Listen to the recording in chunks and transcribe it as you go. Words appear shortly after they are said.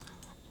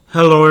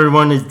Hello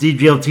everyone, it's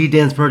DJLT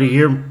Dance Party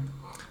here.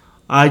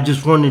 I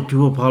just wanted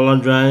to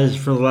apologize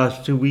for the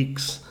last 2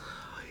 weeks.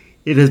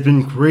 It has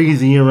been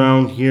crazy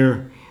around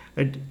here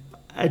at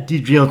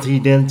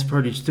DJLT Dance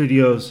Party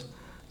Studios.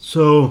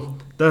 So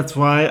that's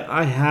why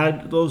I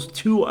had those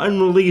 2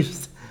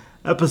 unreleased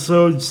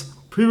episodes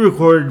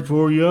pre-recorded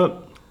for you.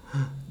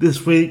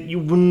 This way you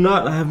would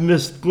not have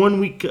missed 1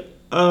 week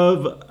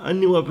of a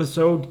new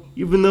episode,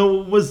 even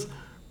though it was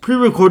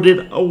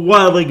pre-recorded a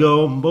while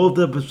ago, both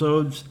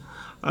episodes.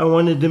 I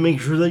wanted to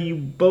make sure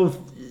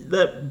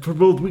that for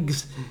both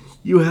weeks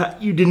you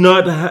did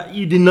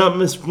not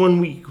miss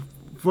 1 week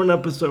for an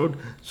episode.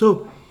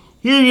 So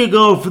here you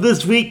go for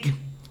this week.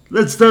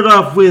 Let's start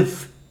off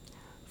with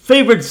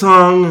favorite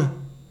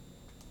song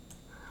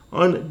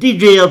on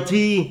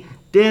DJLT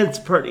Dance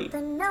Party.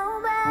 But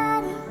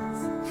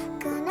nobody's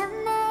gonna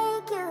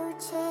make you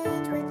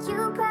change what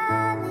you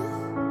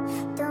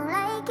promised. Don't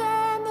like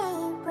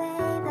any way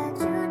but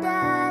you,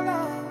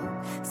 darling.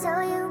 So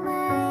you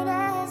might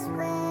as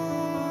well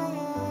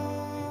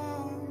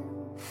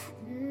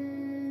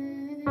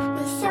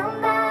be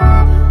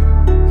somebody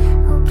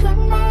who can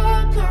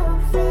make you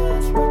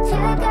face what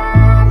you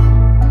got.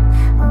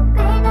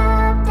 Open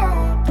up the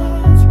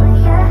gates where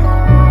your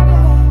heart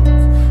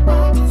is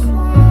and just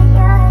let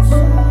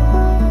yourself.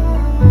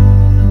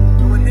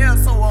 Doing nail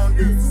so on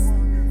this.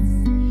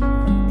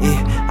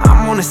 Yeah,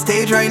 I'm on the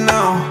stage right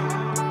now,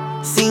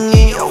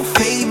 singing your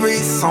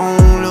favorite song.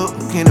 Look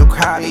in the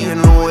crowd, you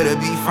know where to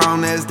be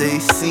found as they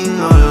sing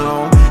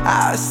along.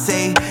 I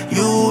say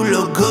you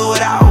look good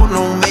without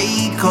no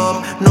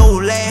makeup, no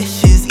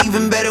lashes,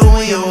 even better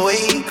when you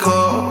wake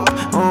up.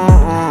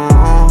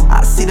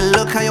 I see the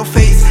look on your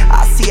face,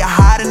 I see you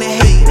hiding the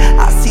hate.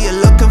 I see you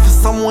looking for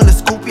someone to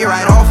scoop you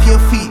right off your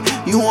feet.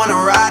 You wanna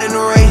ride in the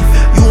rain,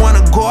 you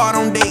wanna go out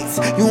on dates,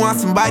 you want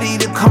somebody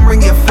to come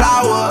bring you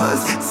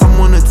flowers,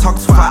 someone to talk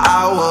to for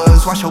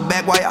hours, wash your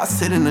back while y'all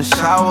sit in the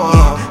shower.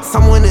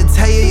 Someone to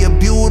tell you you're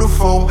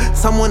beautiful,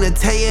 someone to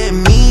tell you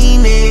and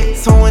mean it,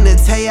 someone to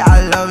tell you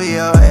I love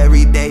you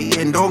every day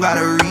and don't got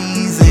a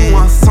reason. You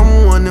want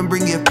someone to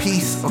bring you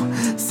peace,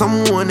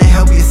 someone to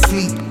help you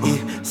sleep,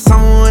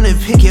 someone to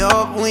pick you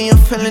up when you're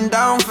feeling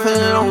down,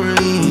 feeling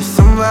lonely.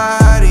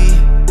 Somebody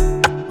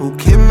who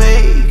can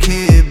make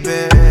it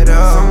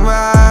better,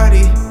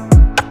 somebody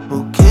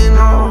who can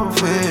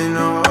open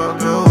up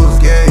those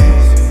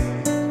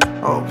gates,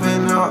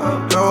 open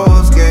up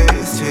those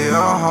gates to your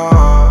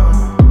heart,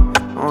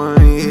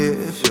 only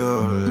if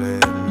you'll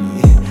let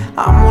me.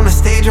 I'm on the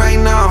stage right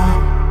now,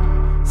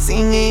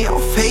 singing your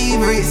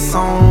favorite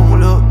song.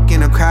 Look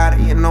in the crowd,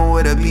 you know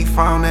where to be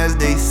found as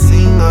they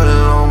sing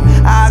along.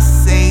 I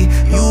say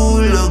you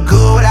look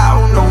good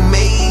without no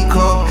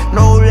makeup,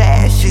 no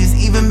lashes,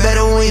 even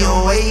better when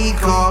you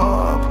wake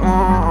up.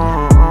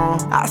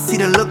 I see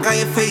the look on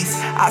your face,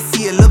 I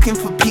see you looking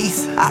for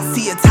peace. I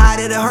see you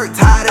tired of the hurt,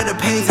 tired of the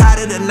pain,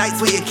 tired of the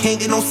nights where you can't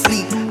get no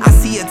sleep. I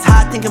see you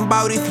tired thinking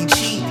about if you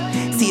cheat,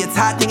 see you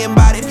tired thinking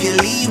about if you're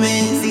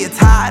leaving. See you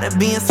tired of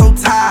being so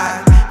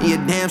tired, and you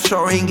damn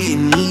sure ain't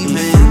getting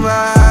even.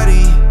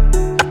 Somebody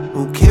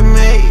who can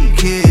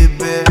make it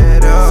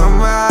better,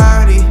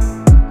 somebody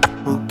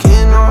who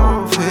can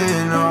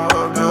open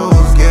up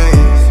those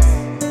gates,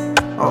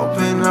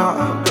 open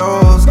up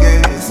those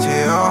gates to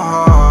your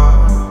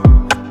heart,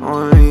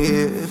 only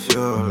if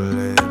you'll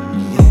let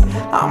me.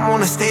 I'm on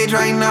the stage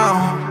right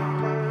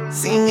now,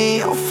 singing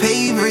your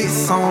favorite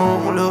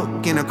song.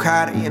 Look in the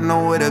crowd, you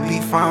know where to be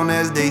found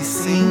as they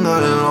sing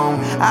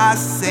along. I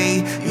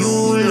say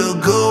you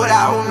look good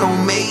without no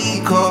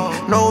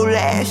makeup, no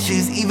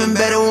lashes, even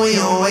better when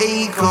you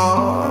wake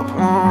up.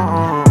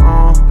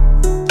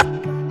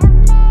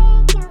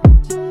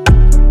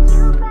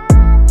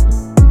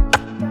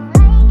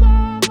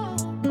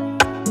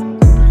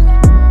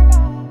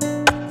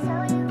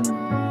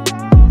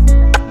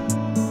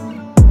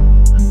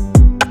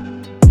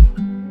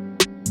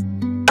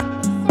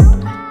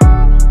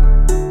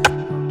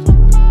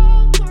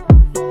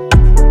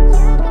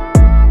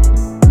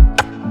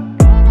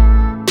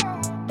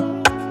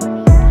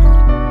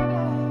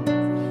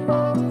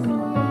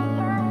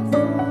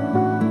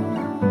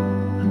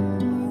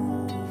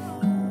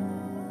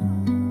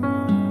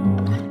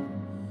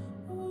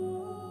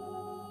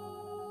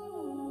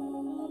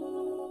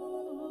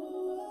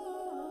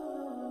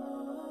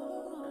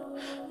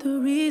 The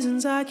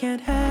reasons I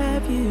can't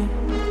have you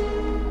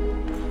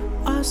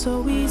are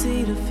so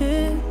easy to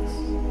fix.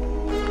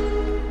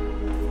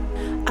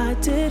 I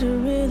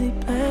didn't really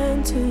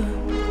plan to,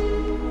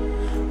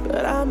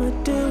 but I'ma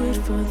do it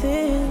for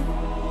this.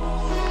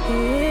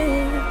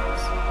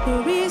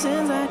 The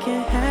reasons I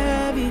can't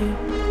have you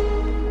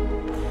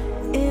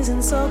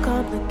isn't so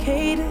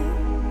complicated.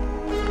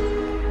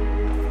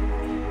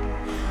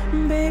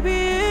 Baby,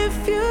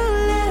 if you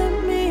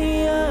let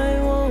me, I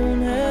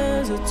won't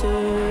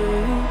hesitate.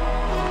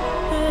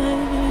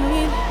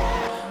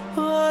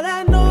 All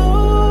I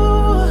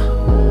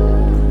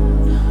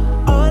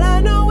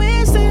know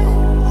is this.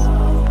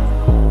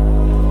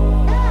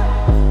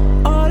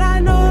 All I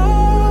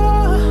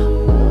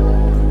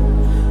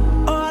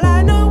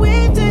know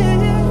is this.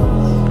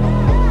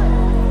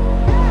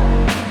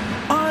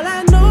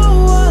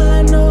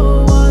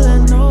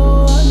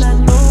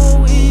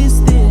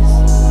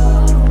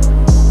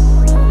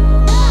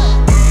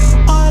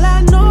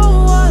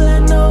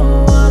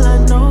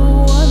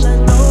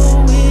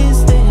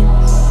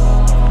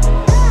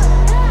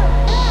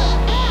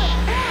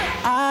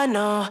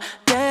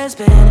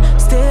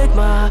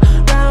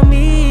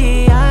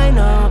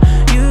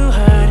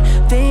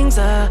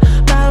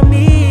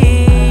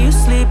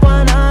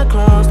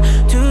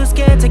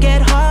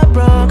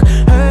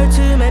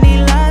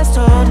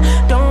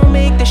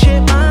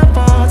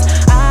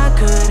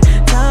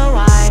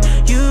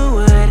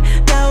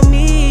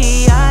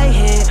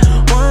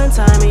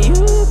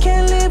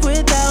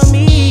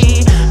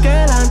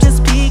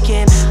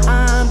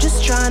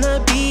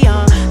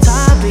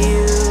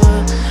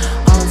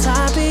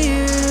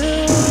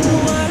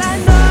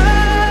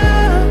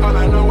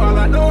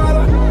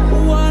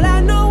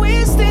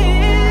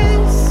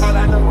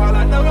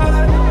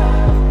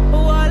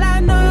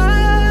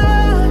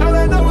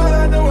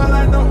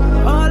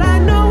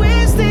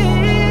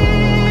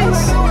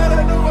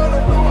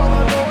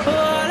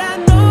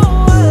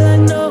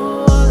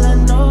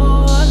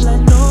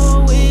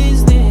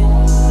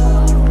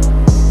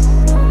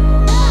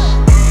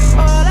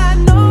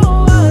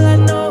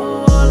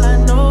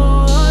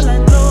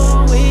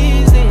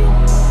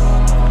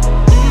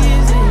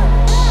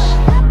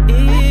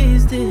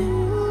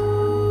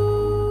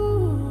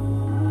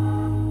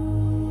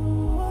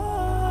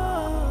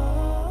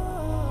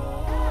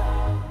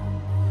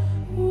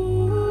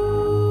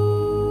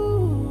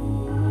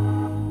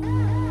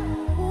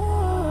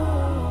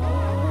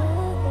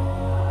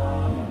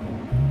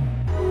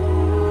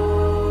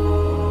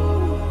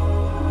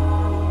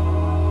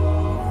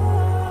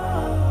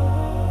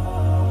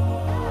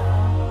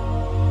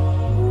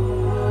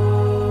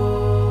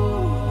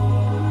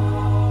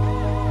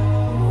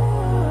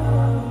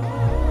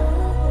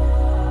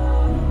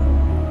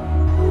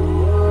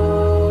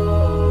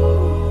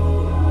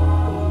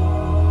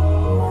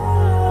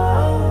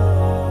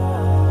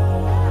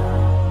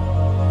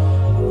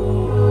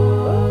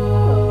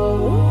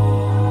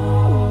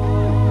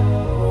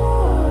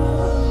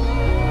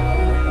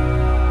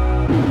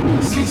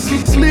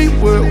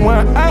 with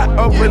one eye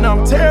open,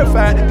 I'm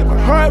terrified to get my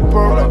heart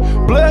broke.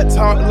 Blood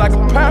talk like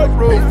a pirate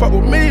road. Fuck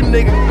with me,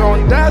 nigga,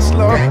 gon' die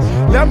slow.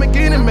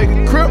 Lamborghini make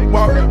a crip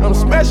walk. I'm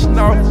smashing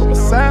off my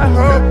side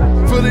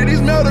hoe. Full of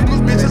these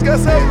medicals, bitches got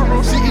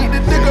several. She eat the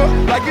dick up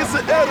like it's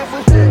an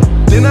edible.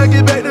 Then I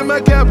get back to my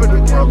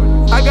capital.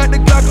 I got the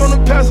Glock on the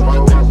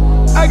passenger.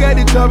 I got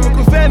these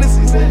tropical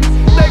fantasies.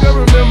 They gon'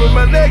 remember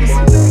my legacy.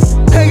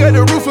 Ain't got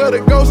the roof of the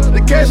ghost.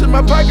 The cash in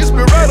my pocket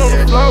spill right on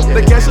the floor.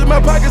 The cash in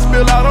my pocket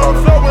spill out on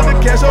the floor. When the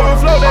cash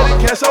overflow, let the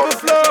cash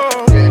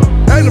overflow.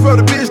 Ain't for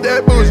the bitch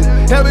that bougie.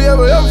 Have you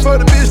ever for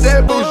the bitch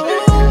that bougie?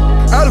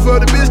 Out for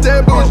the bitch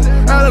that bougie.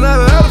 Out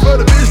for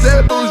the bitch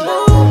that bougie.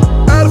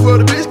 Out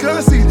for the bitch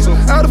conceited.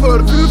 Out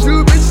for the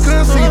few bitches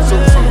conceited.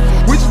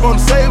 We just wanna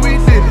say we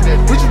did it.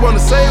 We just wanna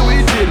say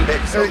we did it.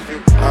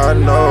 I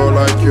know,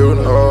 like you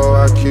know,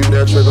 I keep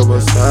that trigger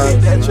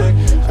beside me.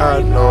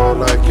 I know,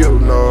 like you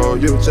know,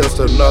 you just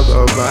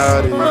another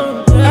body.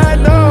 I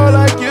know,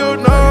 like you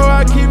know,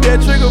 I keep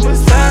that trigger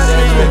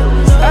beside me.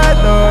 I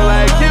know,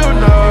 like you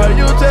know,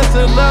 you just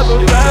another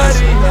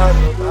body.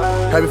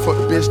 Have you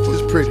fucked a bitch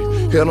this pretty?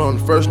 Hit on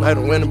the first night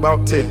and win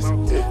about titties.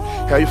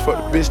 How you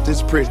fuck the bitch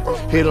this pretty?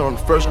 Hit on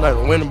the first night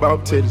and win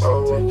about titties.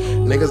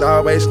 Niggas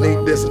always sneak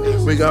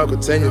dissing. We gon'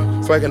 continue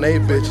fucking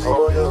 8 bitches.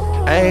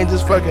 I ain't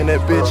just fucking that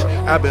bitch.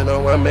 I been the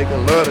one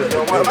making love to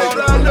that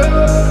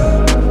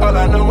bitch. All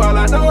I know, all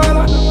I know, all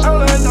I know,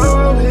 all I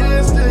know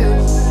is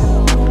this.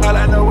 All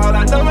I know, all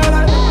I know, all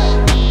I know,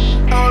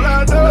 all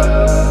I know,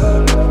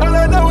 all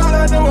I know, all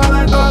I know, all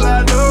I know, all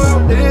I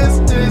know is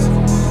this.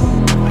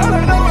 All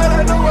I know, all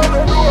I know, all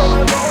I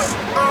know,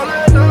 all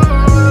I know,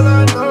 all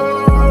I know, all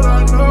I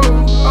know, all I know,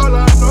 all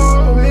I know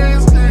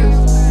is this.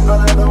 All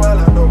I know, all I know, all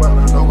I know,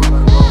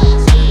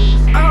 all I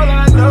know is this. All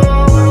I know,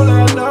 all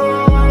I know,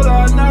 all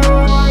I know,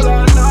 all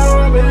I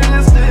know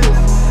is this.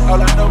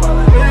 All I know, all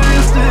I know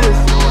is this.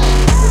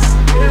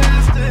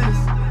 Is this.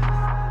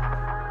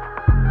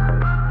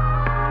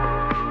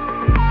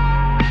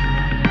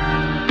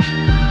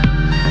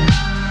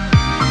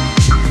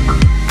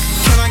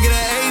 Can I get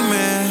an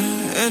amen?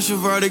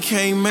 Introverted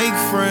can't make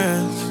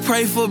friends.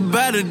 Pray for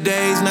better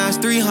days. Now it's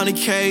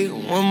 300K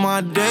when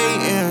my day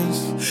ends.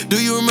 Do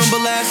you remember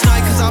last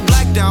night? Cause I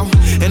blacked out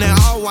in that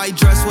all white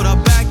dress with her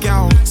back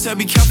out. Said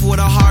be careful with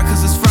her heart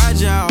cause it's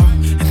fragile.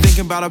 And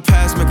thinking about her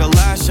past make her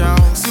lash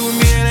out. See with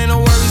me it ain't no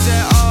worries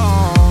at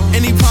all.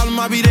 Any problem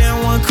I be there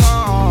in one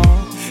call.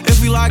 If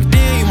we locked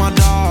in, you my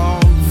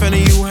dog. Finna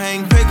you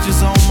hang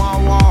pictures on my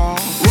wall.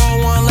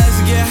 Roll one,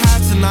 let's get high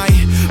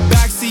tonight.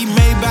 Backseat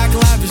Maybach,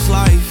 lavish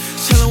life.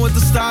 Chillin' with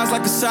the stars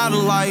like a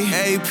satellite.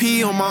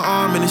 AP on my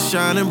arm and it's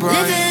shining bright.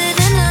 Living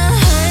in the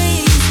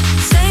haze,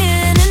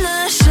 staying in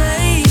the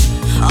shade.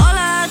 All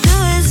I do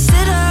is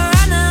sit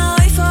around and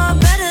wait for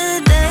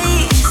better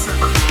days.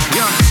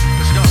 Yeah,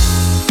 let's go.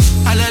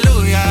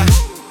 Aleluya,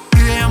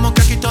 y dejamos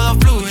que aquí todo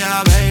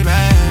fluya, baby.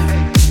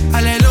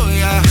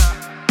 Aleluya,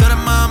 tú eres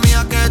más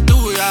mía que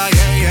tuya,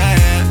 yeah,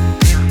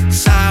 yeah.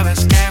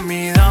 Sabes que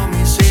mi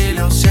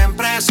domicilio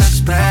siempre es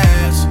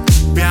express.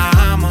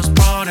 Viajamos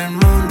por el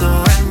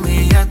mundo, en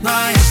mi jet no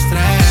hay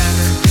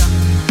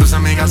estrés. Tus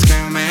amigas que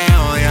me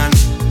odian,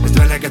 les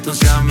duele que tú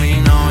seas mi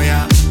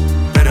novia.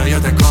 Pero yo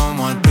te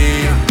como a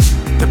ti,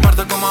 te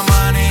parto como a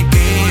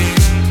maniquí.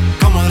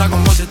 Como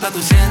Dragon Ball Z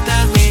tú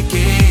sientes mi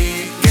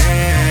ki,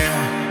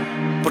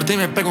 yeah. Por ti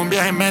me pego un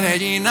viaje en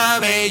Medellín a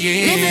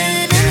Beijing. Living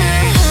in the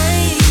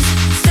haze,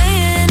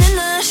 staying in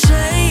the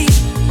shade.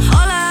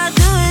 All I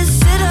do is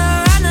sit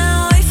around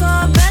and wait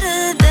for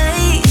better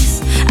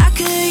days. I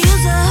could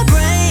use a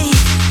break.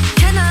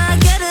 Can I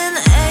get an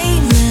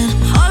amen?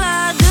 All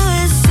I do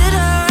is sit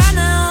around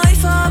and wait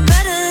for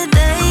better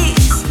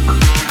days.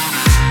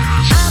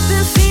 I've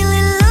been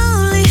feeling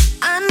lonely.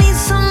 I need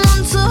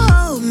someone to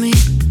hold me.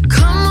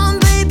 Come on,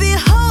 baby,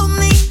 hold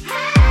me.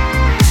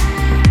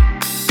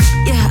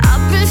 Yeah,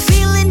 I've been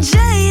feeling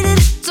jaded.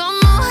 Don't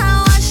know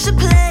how I should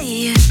play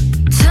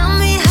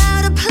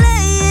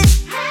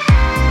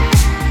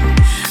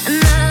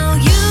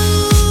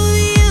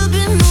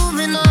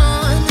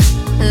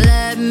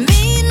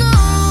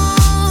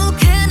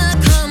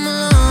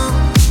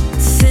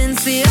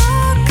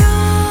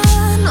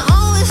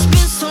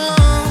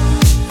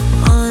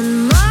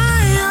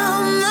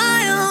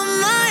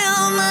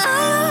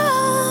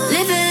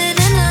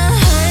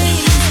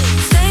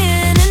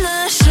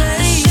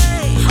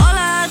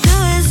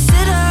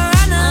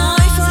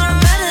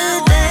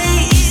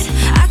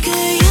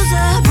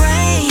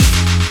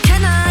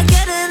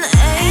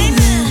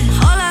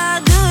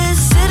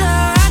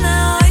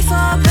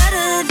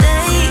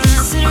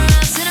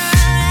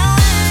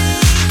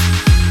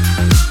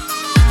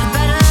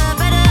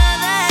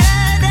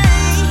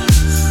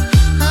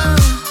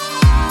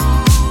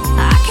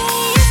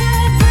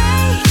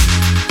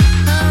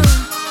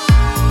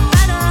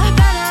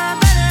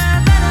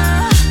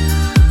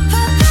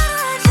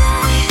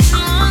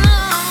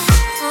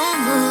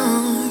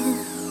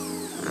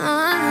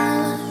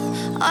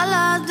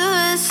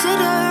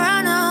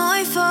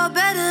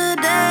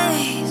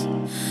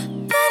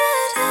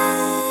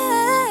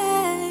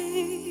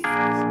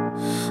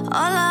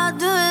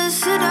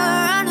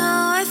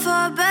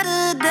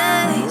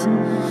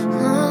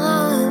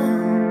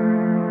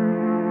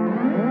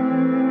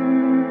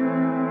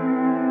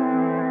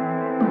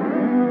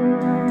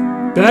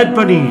Bad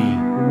Bunny,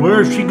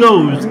 Where She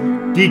Goes,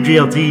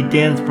 DJLT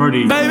Dance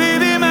Party. Baby,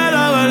 dime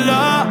la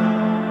verdad.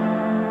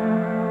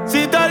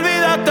 Si te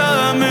olvidaste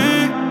de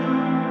mí,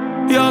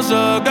 yo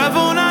sé que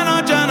fue una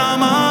noche nada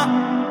más,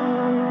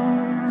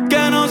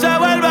 que no se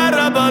vuelve a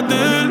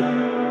repetir.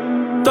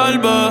 Tal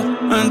vez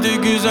en ti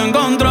quise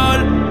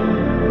encontrar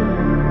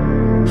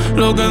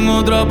lo que en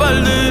otra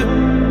perdí.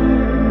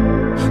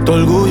 Tu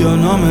orgullo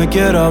no me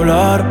quiere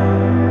hablar,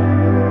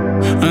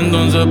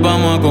 entonces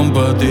vamos a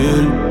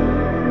competir.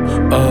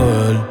 A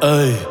ver,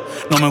 ey,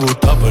 no me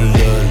gusta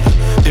perder.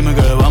 Dime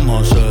qué vamos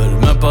a hacer.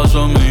 Me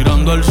paso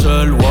mirando el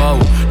cel, wow,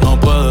 no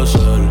puede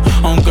ser.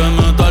 Aunque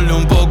me tarde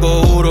un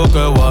poco, juro que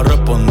voy a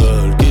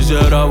responder.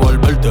 Quisiera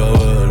volverte a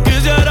ver.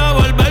 Quisiera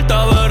volverte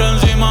a ver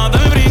encima de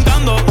mí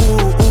brincando.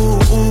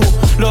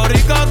 Lo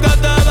rica que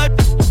te ve.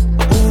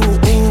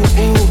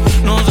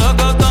 No sé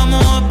qué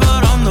estamos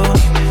esperando.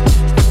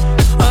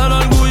 El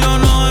orgullo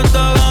nos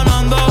está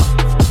ganando.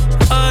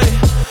 Ey,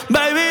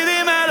 baby,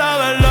 dime la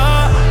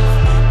verdad.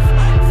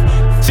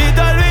 Si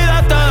te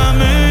olvidaste de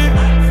mí,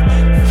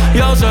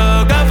 yo sé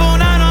que fue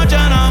una noche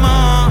nada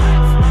más,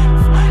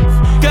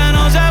 que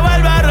no se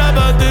vuelve a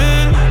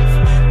repetir.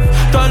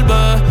 Tal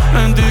vez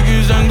en ti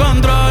quise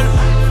encontrar,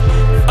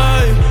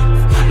 ey,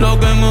 lo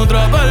que en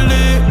otra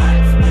perdí.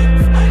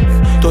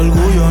 Tu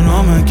orgullo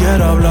no me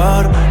quiere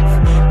hablar,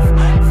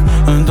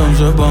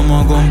 entonces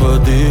vamos a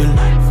competir.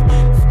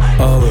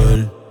 A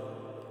ver,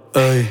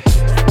 ey,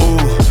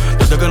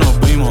 desde que nos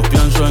vimos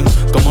pienso en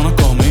cómo nos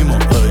comimos,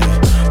 ey.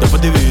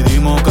 Después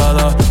dividimos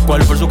cada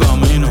cual por su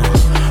camino.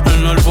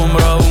 En la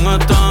alfombra aún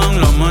están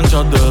las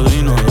manchas de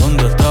vino.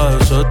 ¿Dónde está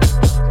ese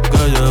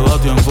que lleva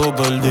tiempo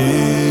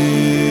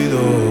perdido?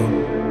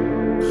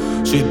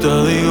 Si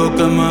te digo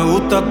que me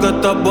gusta, que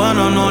estás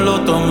buena, no lo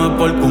tomes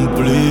por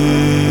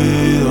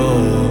cumplido.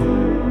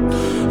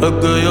 Es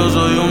que yo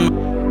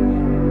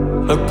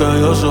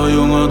soy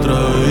un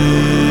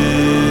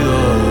atrevido.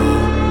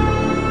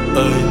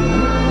 Ey.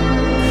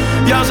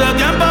 Y hace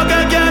tiempo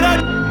que quiero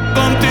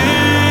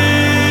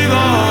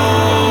contigo.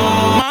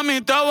 Mami,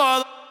 te voy a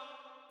dar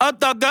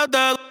hasta que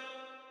te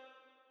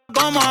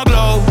como a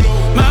glow.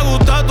 Me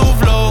gusta tu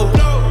flow.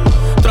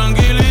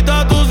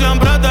 Tranquilita, tú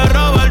siempre te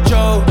robas el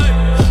show.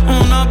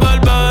 Una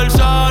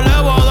perversa,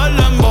 le voy a dar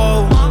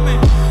dembow.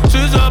 Si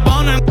se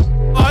ponen,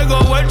 I go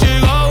where she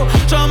go.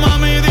 So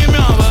mami, dime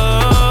a ver.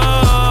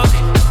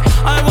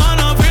 I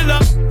wanna feel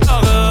that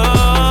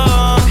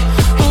again.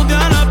 Tú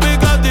tienes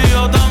piquete y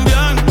yo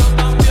también.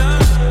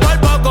 Por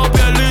poco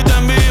pierdo y te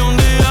envío un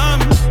DM.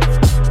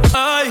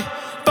 Ay,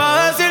 pa'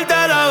 decirte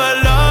la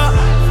verdad,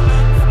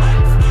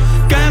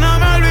 que no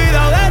me he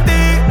olvidado de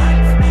ti.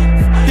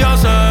 Yo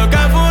sé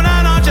que fue una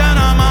noche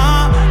nada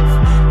más,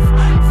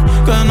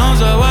 que no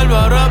se vuelve a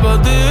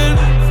repetir.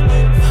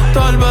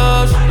 Tal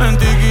vez en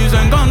ti quise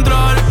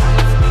encontrar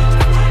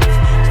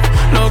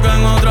lo que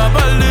en otra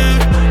perdí.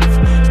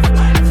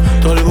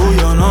 Tu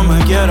orgullo no me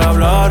quiere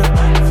hablar,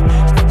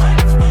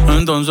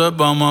 entonces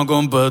vamos a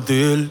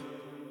competir.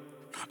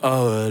 A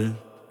ver,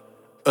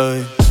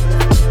 ey.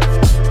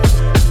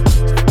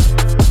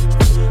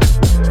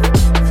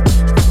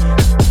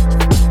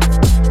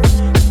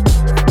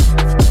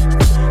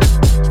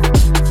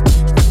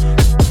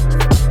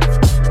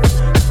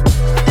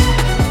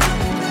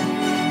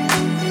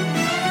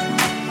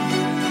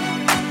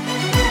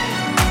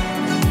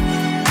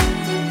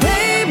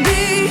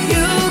 Baby,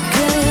 you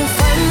can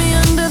find me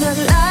under the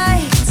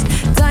lights,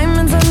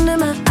 diamonds under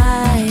my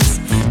eyes.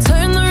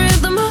 Turn the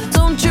rhythm up,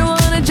 don't you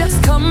wanna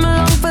just come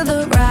along for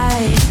the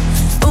ride?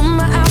 Oh,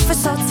 my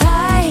outfit's so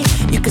tight,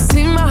 you can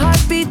see my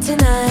heartbeat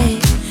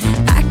tonight.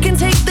 I can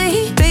take the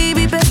heat,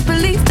 baby, best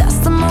believe that's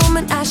the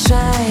moment I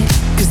shine.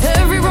 'Cause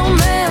every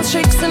romance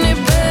shakes and it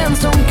bends,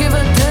 don't give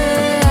a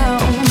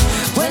damn.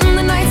 When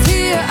the night's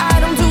here, I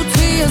don't do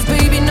tears,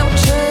 baby, no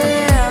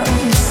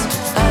chance.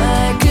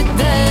 I could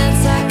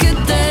dance, I could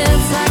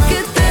dance, I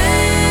could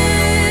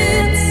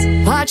dance.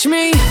 Watch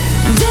me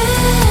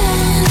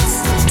dance,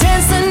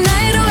 dance the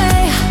night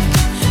away.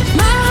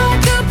 My heart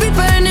could be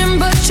burning,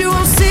 but you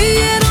won't see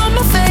it on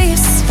my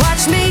face.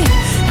 Watch me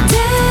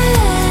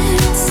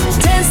dance,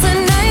 dance the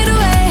night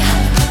away.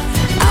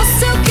 I'll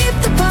still keep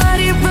the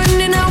party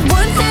running, I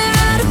won't get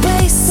out of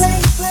place.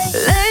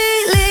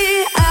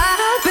 Lately,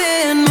 I've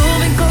been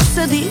moving close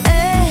to the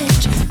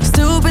edge,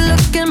 still be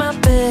looking my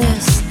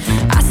best.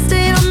 I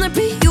stay on the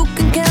beat, you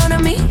can count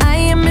on me, I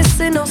ain't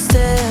missing no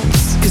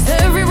steps. 'Cause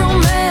every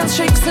romance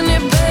shakes and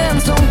it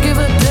bends, don't give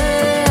a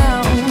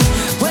damn.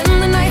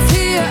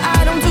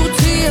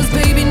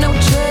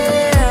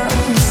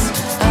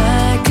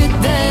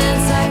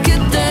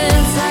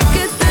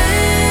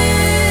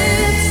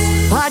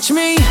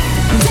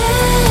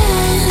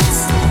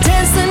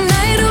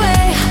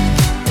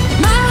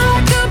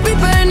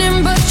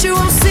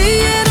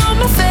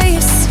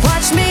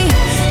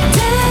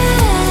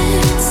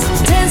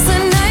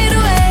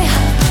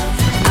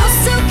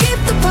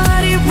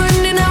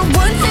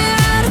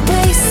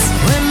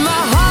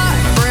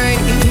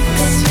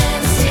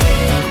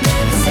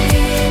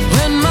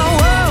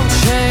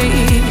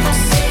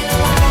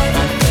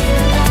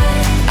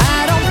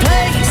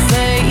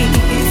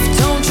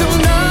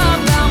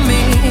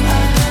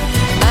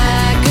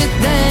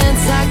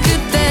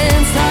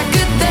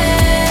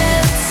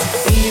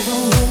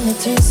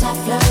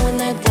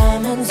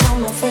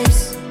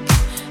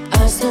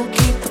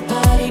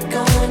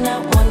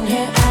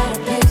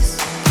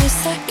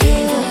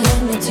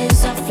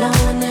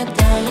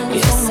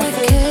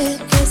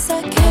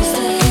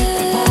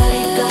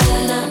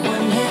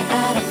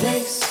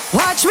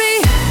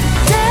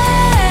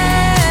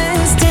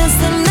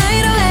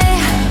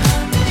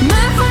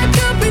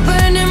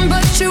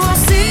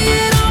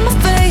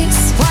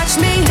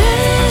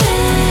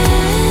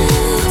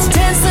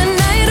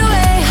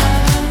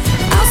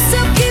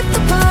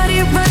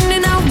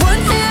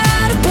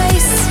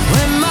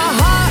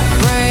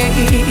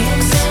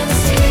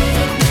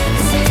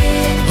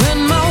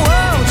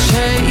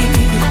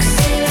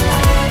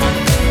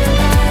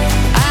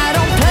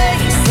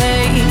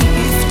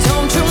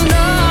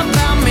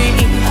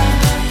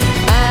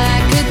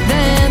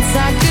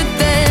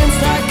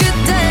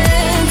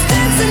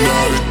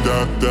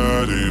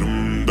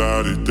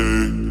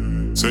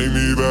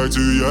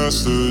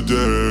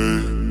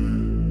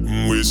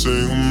 We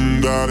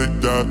sing da di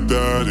da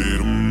da di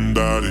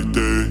da di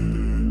day,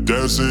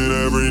 dancing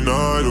every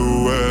night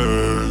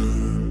away.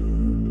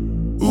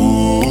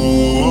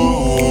 Ooh,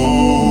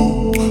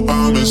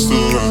 I miss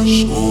the rush.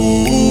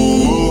 Ooh,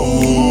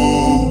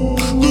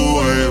 the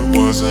way it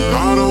was, and I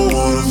don't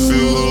wanna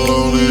feel the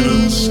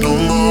loneliness no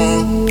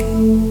more.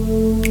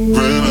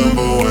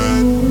 Remember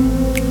when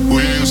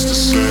we used to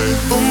say,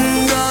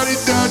 da di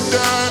da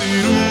da di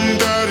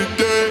da di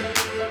day,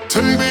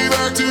 take me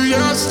back to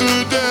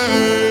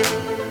yesterday.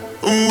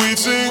 We'd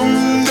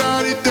sing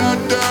da di da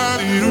da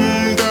di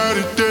da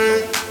di day,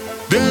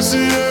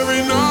 dancing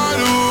every night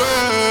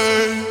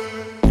away.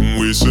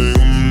 We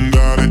sing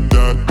da di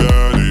da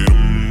da di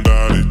da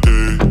di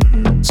day,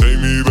 take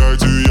me back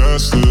to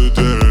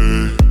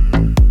yesterday.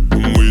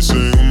 We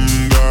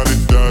sing da di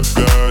da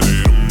da di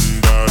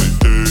da di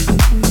day,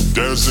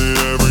 dancing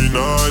every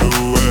night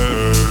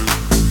away.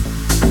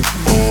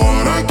 Oh,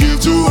 what I give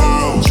to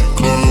hold you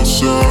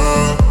closer,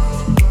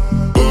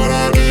 but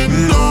I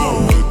didn't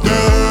know it then.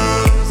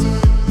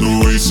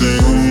 We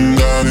sing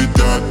da di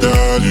da da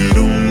di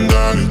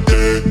da di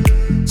day,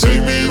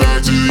 take me back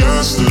to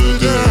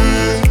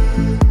yesterday.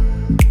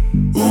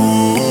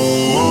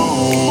 Ooh,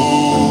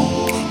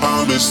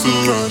 I miss the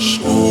rush.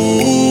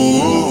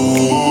 Ooh,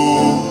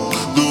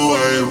 the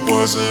way it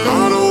was, and I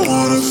don't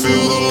wanna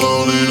feel the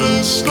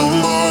loneliness no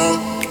more.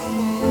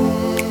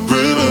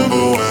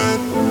 Remember when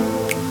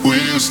we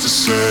used to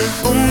say,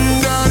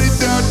 da di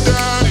da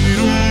da di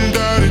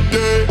da di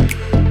day,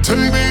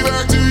 take me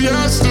back to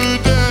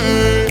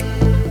yesterday.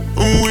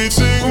 We'd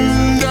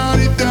sing da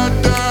di da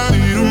da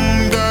di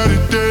da di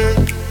day,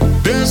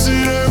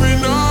 dancing every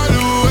night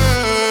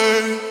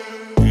away.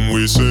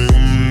 We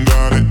sing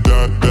da di da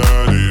da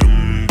di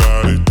da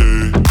di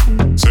day,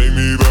 take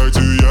me back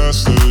to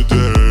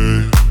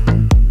yesterday.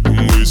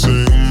 We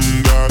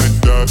sing da di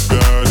da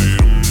da di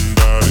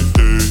da di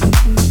day,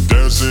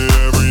 dancing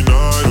every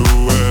night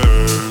away.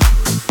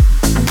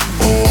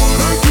 Oh, what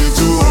I give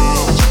to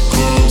hold you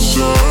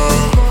closer,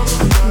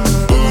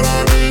 but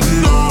I didn't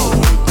know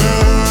it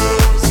then.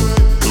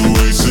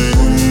 We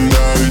sing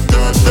da di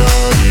da da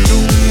di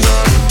da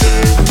di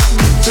day,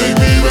 take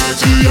me back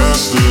to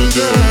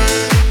yesterday.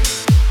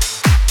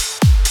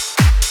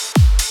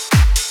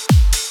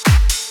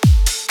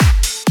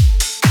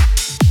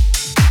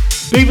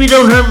 Baby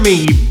Don't Hurt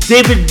Me,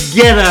 David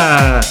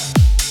Guetta.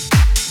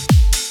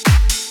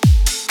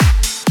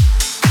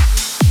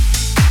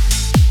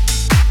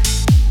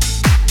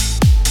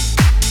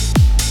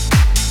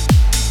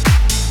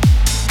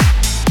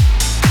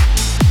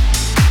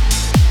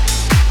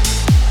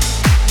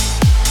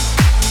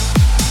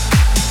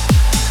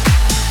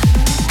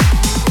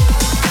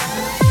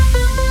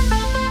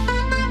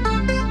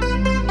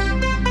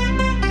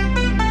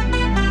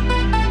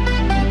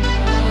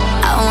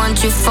 I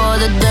want you for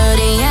the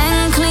dirty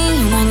and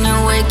clean. When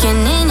you're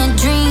waking in your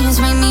dreams,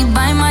 make me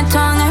bite my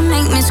tongue and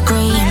make me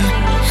scream.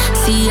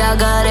 See, I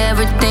got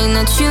everything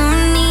that you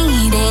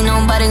need. Ain't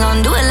nobody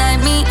gonna do it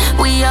like me.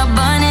 We are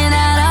burning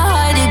at a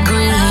high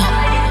degree.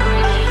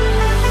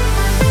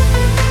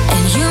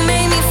 And you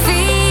make me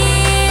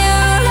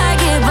feel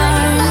like it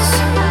burns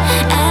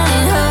and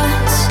it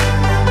hurts.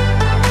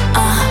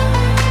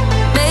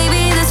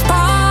 Baby, this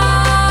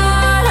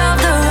part of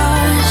the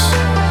rush.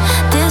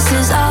 This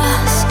is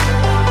us.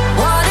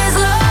 What is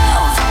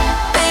love?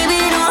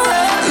 Baby, don't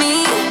hurt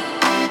me.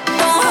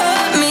 Don't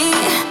hurt me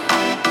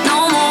no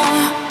more.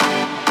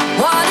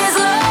 What is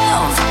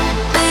love?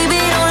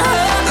 Baby, don't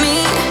hurt me.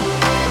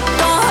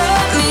 Don't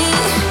hurt me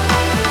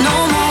no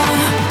more.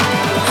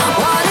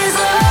 What is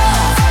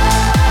love?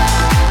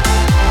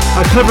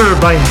 A cover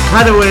by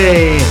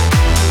Hathaway.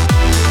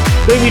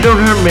 Baby Don't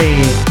Hurt Me.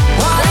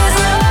 What is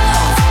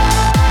love?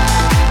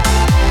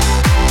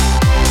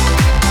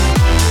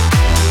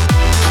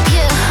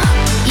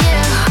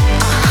 Yeah,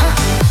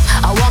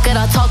 I walk it,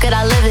 I talk it,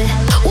 I live it.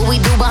 What we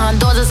do behind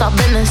doors is our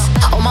business.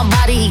 On my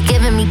body, he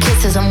giving me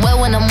kisses. I'm wet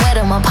when I'm wet,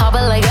 I'm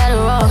popping like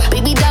Adderall.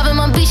 Baby, dive in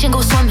my beach and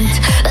go swimming.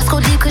 Let's go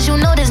deep, cause you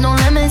know there's no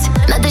limits.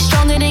 Nothing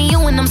stronger than you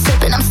when I'm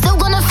sipping. I'm still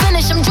gonna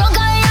finish, I'm drunk,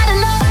 I ain't had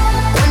enough.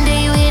 One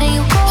day you hit and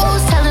you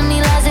close, telling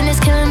me lies and it's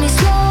killing me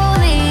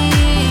slowly.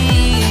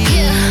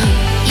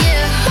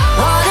 Yeah.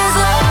 What is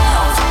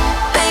love?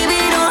 Baby,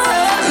 don't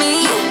hurt me.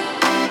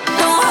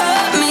 Don't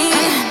hurt me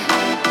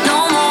no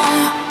more.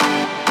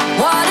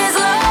 What is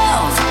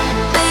love?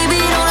 Baby,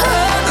 don't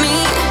hurt me.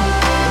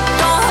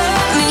 Don't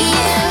hurt me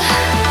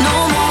no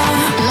more.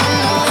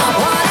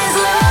 What is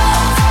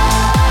love?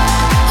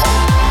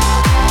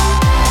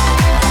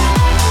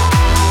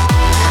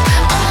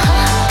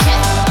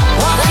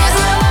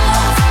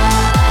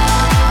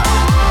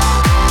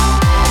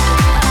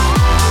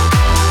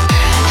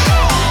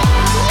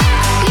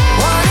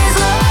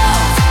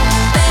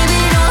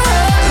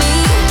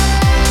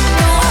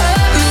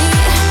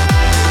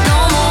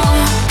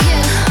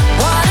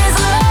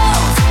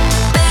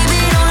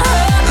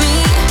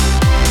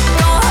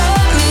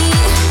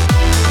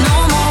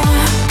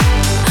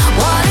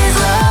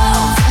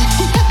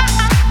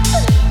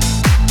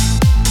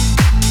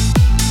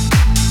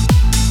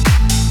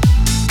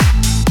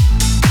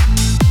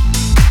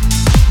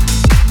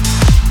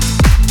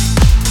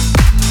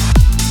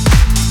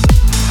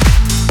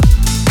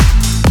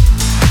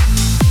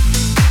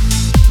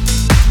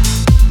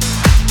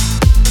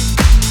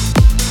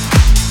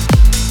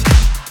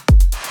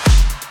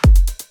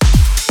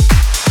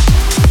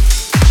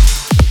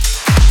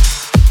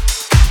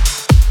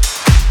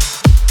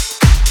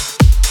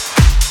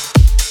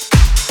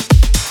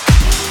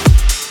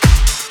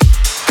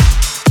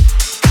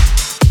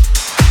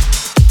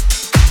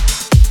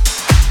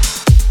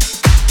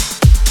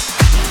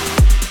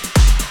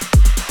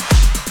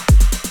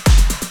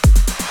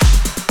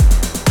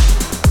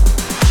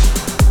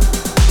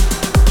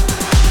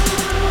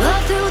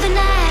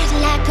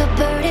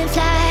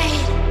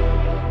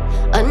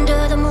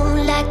 Under the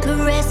moonlight,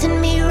 caressing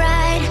me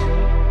right.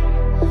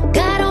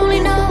 God only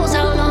knows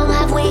how long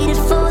I've waited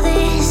for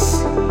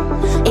this.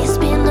 It's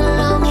been the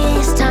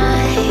longest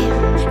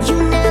time. You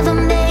never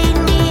made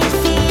me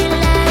feel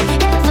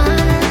like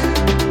heaven.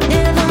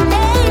 Never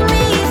made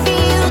me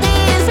feel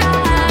this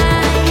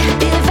high.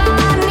 If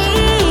I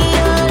need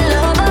a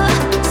lover,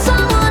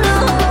 someone to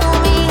hold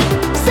me,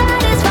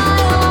 satisfy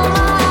all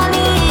my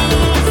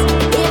needs.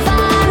 If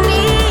I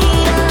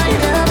need a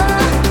lover,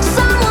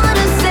 someone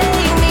to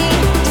save me,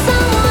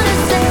 someone to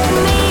set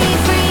me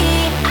free.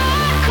 I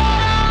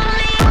call on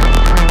me.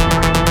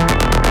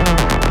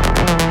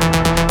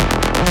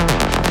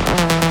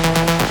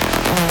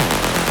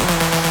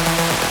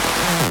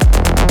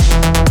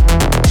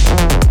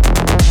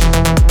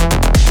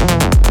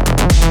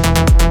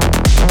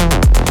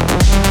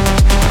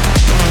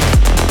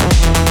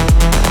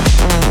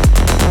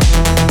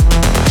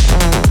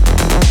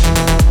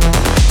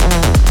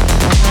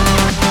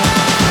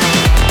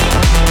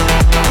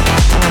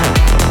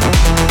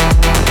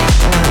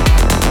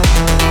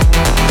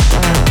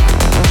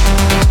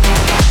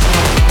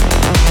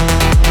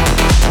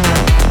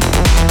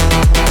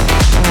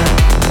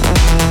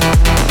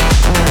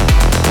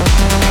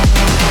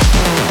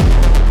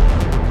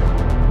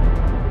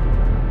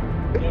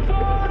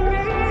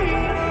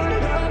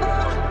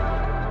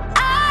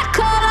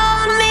 Call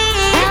on me.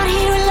 Out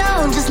here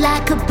alone, just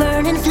like a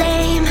burning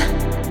flame.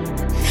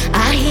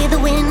 I hear the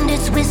wind,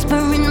 it's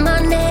whispering my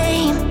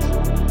name.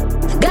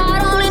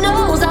 God only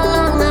knows how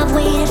long I've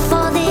waited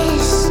for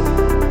this.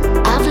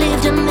 I've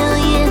lived a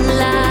million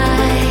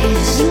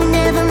lives. You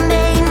never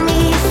made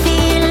me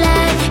feel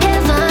like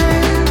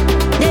heaven.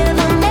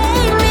 Never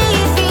made me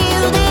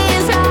feel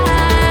this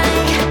high.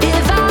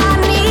 If I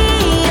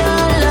need a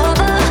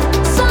lover,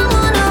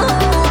 someone to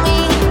hold me,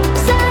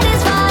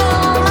 satisfy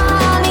all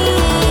my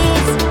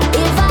needs.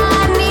 If I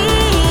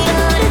need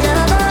a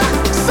lover,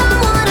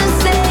 someone to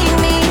save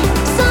me,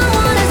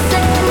 someone to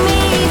set me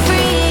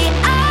free.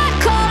 I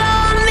call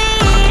on me.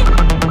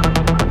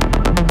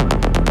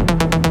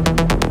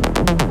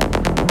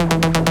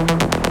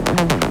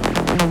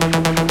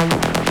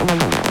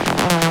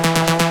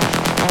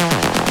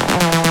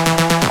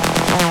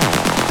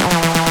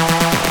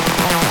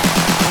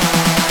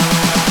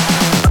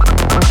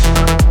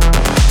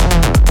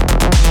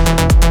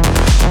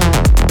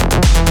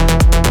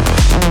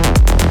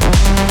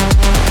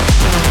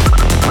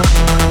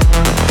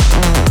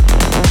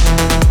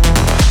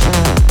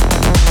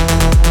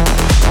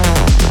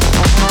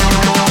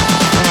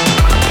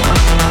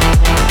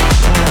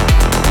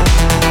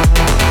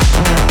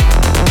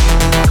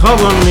 Call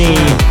on me,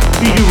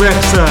 DJ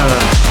Rexa.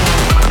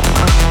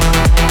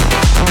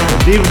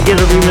 David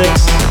Guetta remix.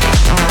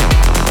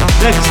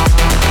 Next,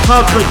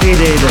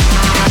 Complicated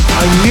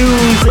on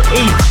News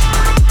 8.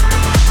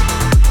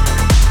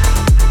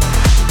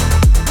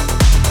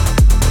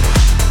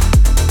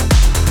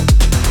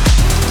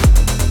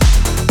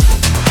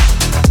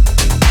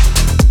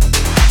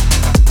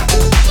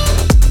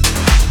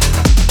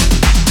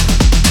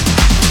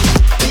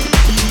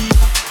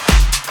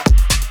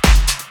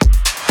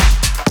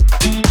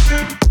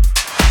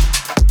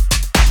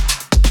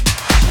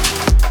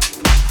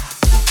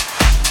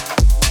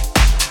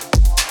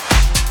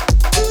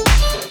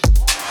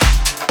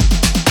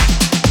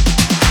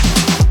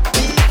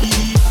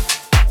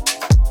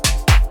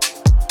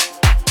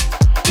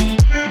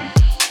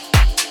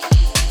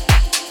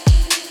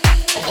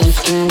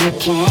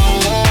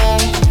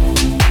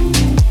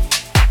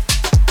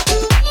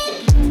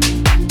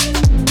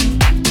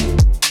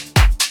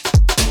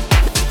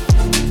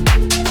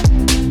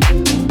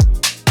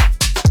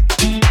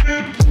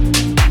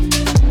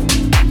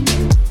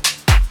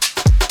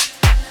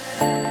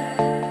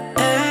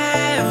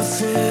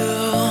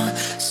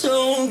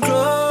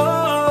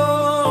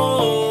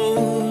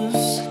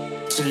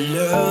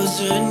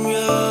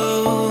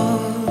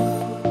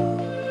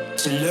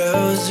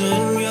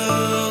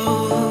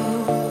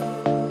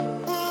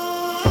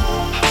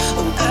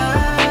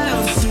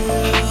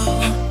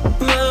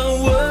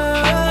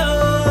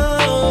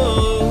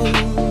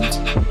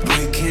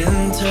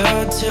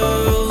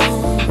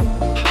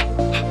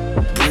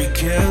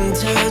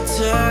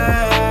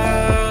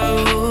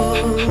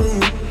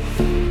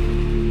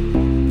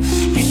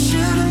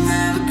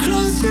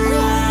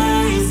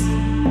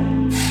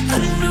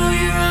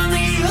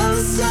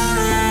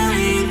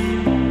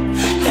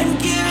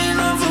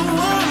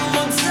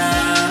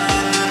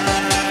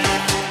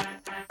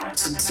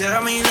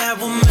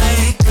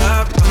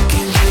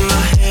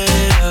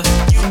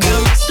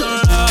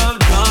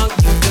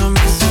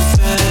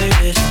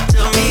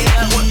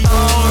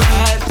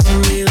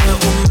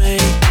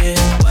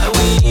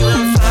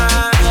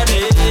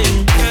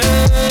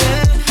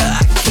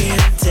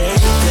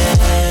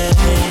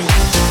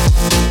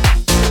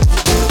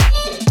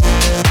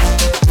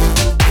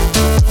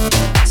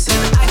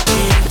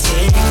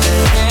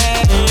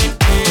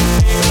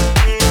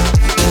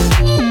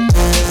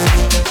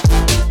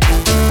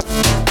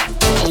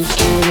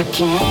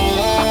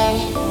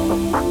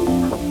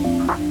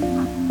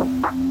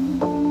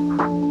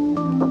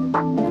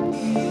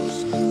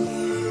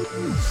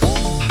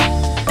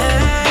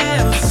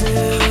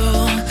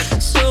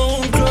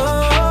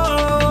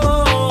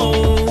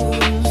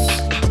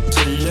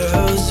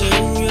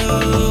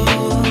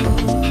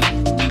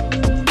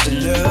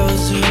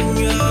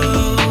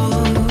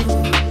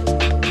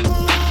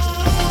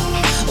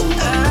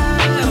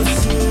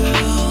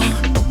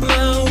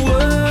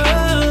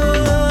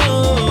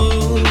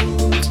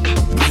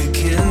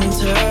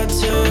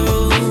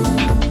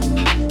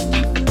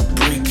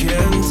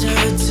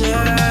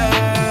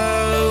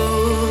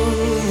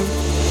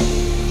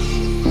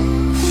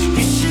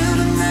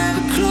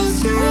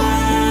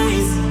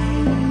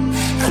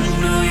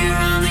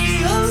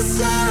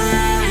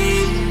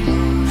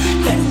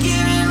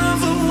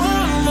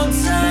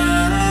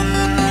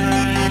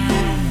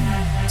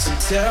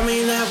 Tell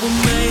me that we'll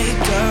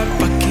make up,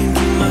 I can't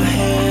keep my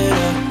head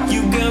up.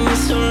 You got me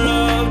so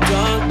love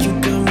drunk, you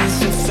got me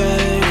so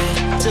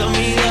faded. Tell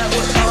me that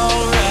we're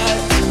alright,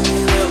 tell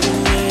me that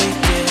we'll make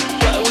it.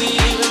 Why we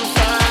even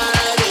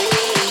fighting?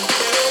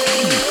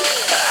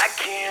 I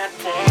can't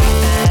take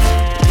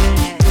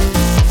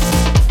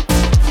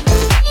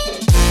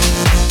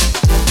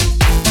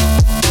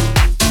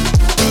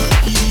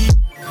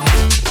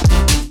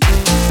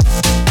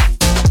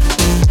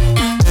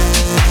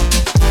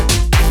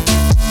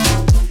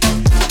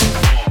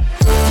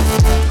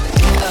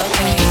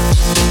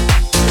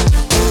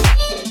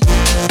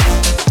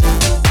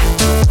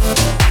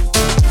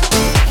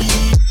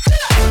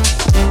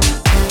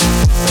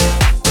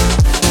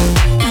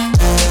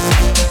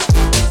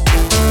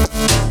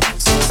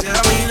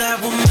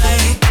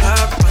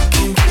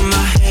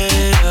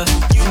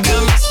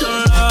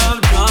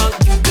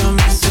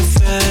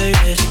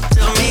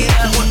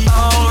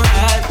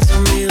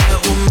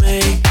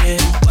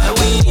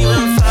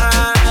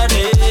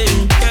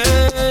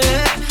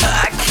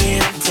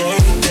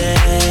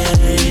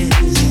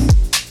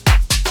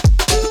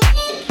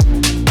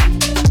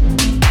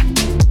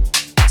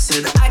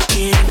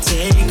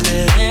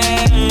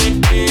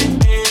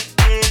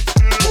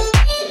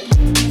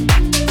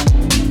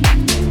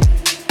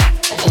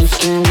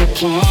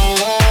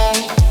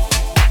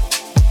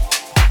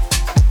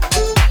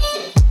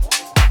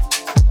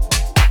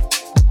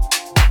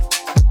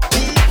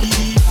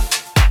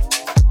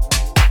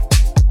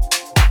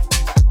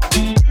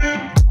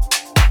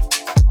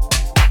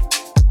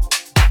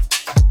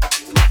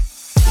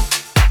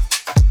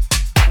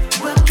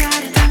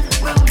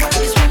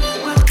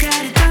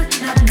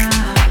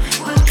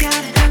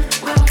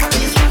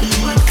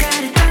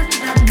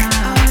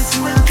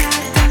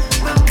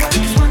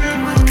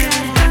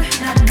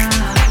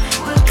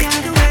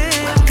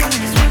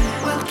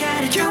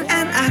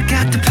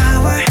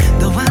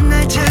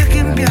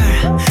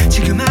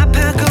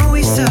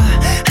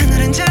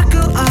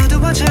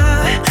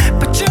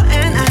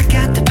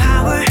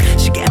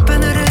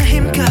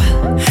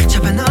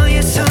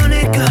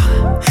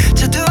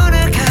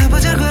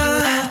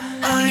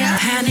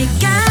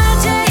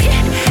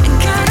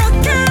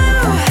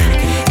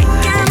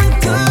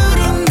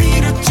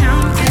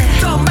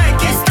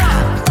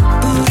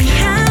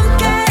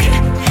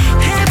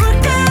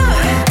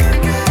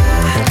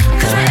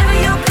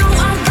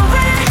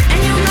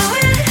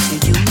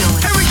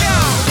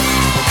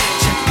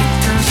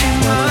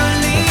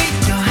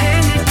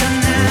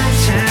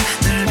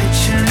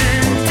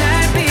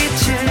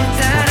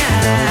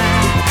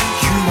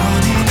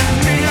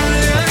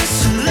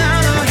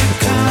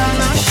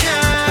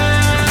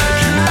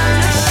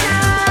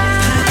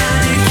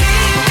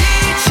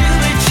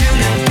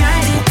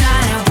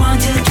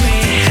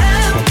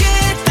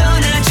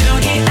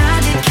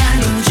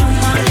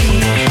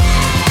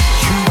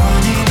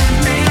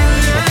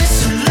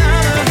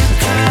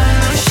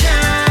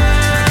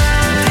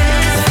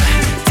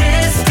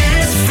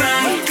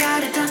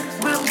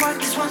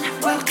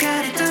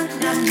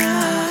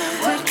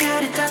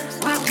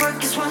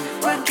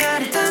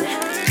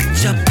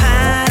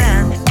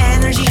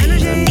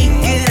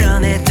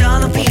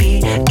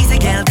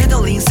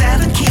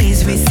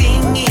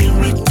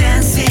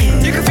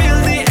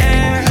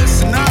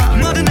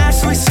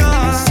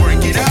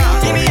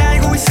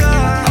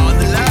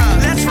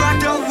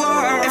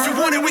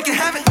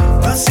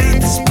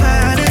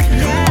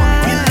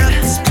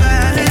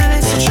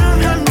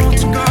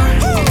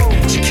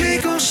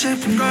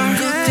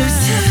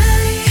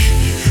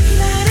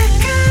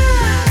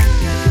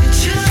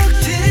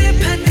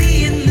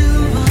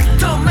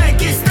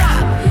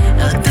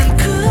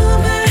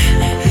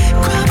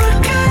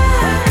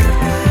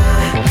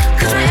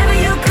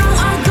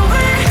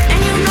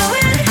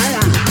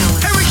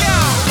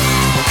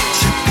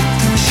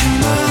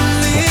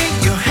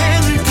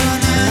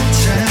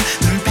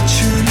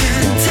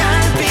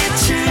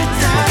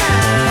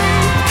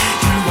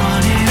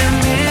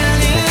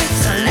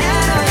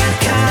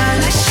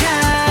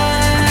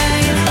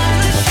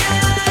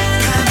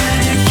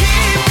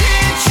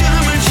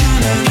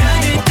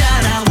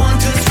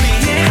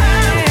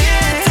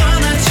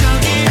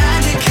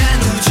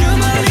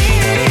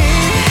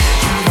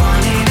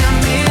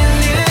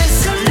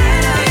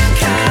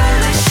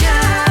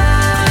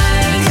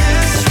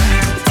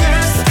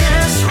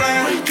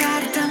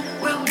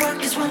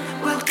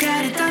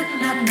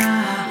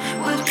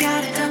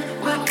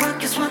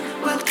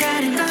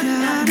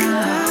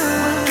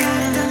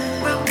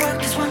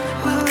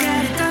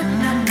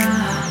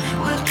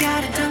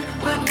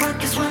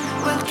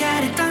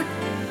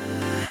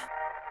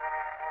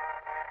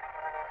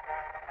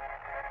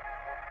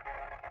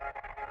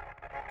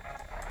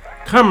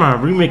Come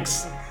on,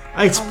 remix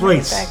Ice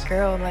Place. That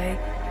girl, like.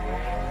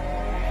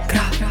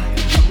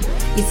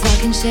 You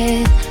talking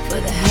shit for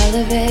the hell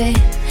of it.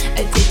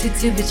 Addicted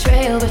to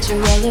betrayal, but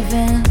you're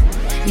relevant.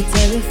 You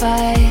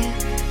terrified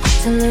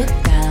to look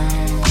down.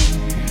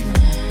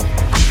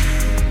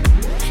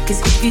 Cause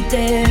if you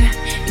dare,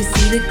 you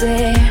see the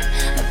glare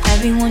of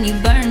everyone you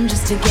burn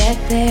just to get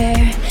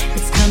there.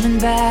 It's coming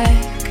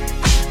back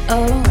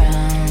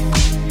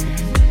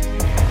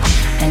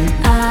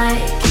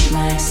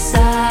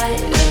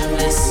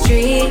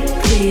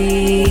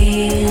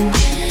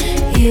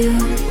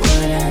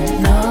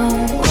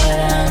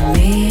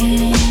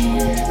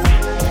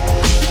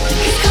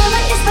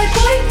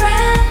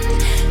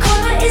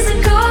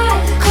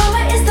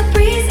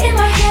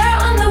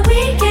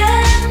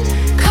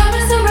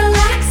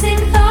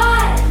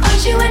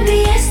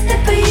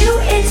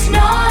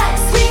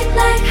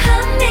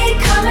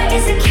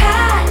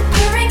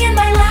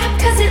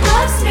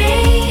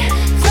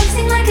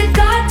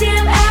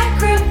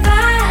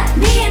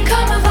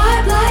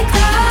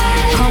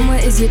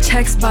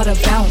checks bout to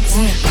bounce.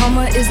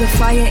 Karma is a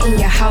fire in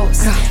your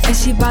house, and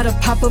she bout to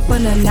pop up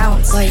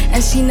unannounced.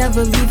 And she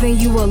never leaving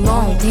you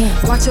alone.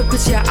 Watch her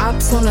put your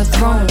ops on the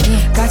throne.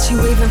 Got you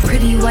waving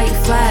pretty white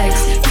flags,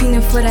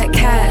 fiending for that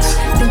cash,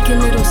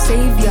 thinking it'll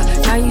save ya.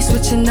 Now you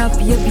switching up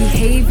your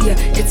behavior.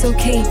 It's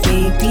okay,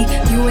 baby,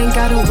 you ain't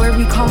gotta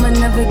worry, karma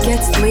never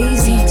gets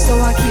lazy. So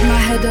I keep my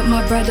head up,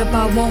 my bread up,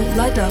 I won't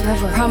let up.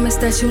 Promise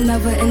that you'll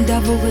never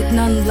endeavor with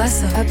none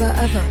lesser. Ever.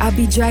 I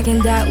be dragging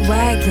that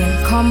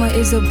wagon. Karma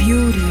is a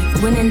beauty,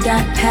 winning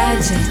that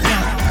pageant.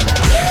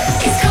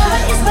 Cause karma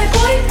is my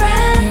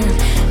boyfriend.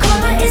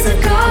 Karma is a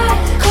god.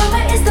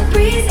 Karma is the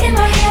breeze in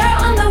my hair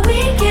on the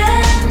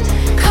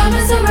weekend.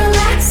 Karma's a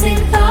relaxing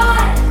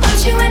thought.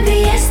 Aren't you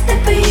envious that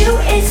for you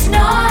it's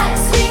not?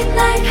 Sweet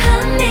like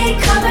honey.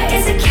 Karma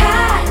is a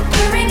cat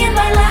purring in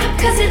my lap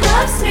cause it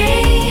loves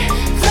me.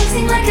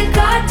 Flexing like a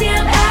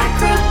goddamn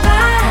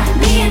acrobat.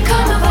 Me and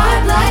karma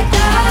vibe like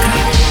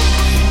that.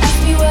 Ask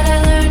me what I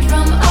learned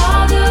from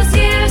all those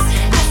years.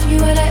 Ask me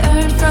what I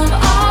earned from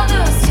all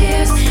those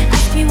tears.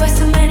 Ask me why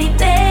so many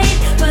fade,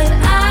 but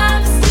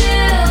I'm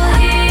still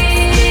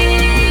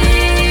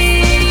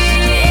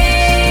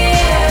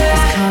here.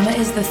 Karma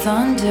is the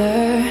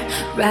thunder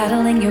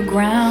rattling your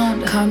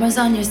ground. Karma's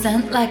on your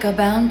scent like a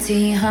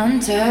bounty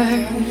hunter,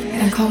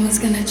 And karma's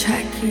gonna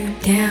track you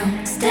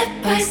down. step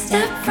by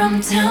step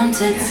from town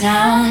to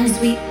town.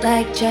 Sweet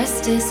like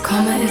justice.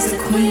 Karma is a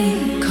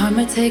queen.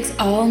 Karma takes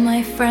all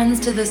my friends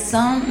to the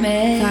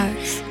summit.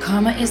 Facts.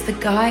 Karma is the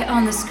guy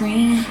on the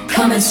screen,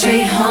 coming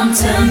straight home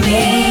to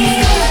me.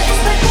 Karma is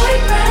my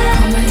boyfriend.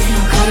 Karma is my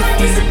Karma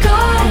is a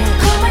god.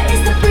 Karma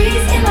is the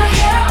breeze in my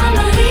hair on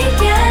the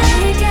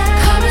weekend.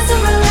 Karma's a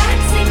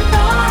relaxing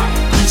thought.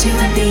 Aren't you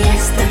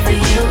envious that for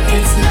you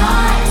it's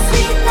not?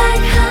 Sweet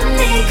like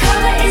honey.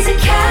 Karma is a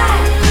cat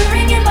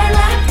purring in my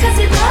lap cause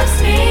it loves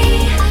me.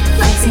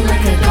 Flexing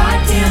like a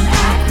goddamn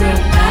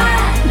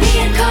acrobat. Me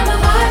and karma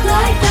vibe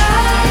like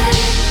that.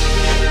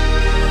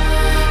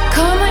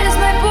 Karma is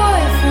my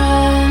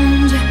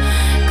boyfriend.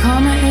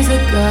 Karma is a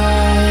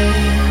guy.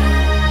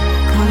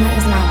 Karma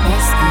is my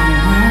bestie.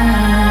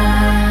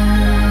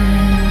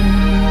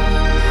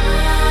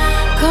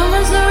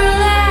 Karma's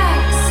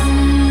a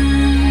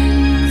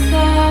relaxing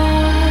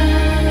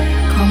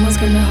thought. Karma's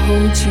gonna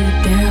hold you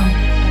down.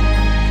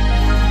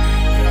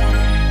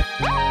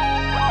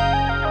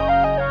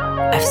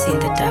 I've seen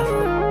the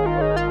devil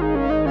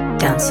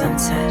down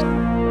Sunset,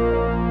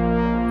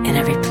 in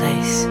every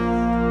place,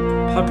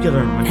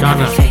 Popular in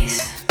Madonna. every face.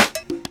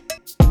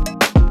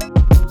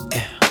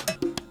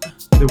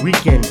 The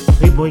Weekend,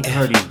 Playboy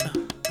Cardi.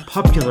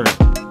 Popular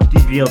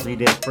DJLT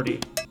Dance Party.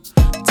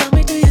 Tell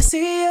me, do you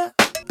see her?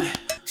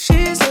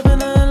 She's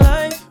living her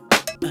life.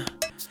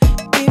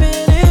 Even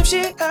if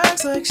she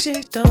acts like she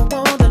don't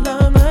want the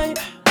limelight.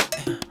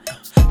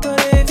 But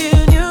if you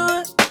knew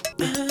it,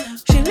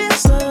 she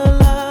lives a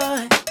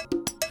lie.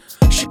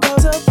 She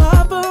calls her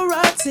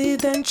paparazzi,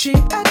 then she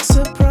acts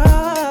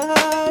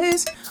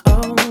surprised.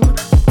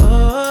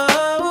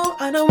 Oh,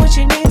 I know what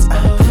she needs.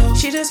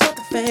 She just want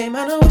the fame,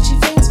 I know what she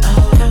thinks.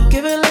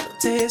 Give it a little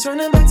taste,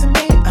 running back to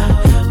me.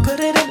 Put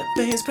it in the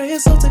face, pray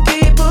it's all to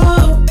keep.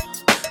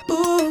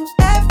 Ooh,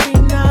 every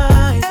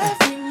night.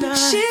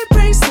 She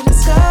prays to the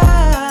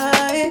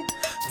sky.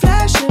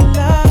 Flashing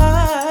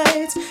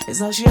lights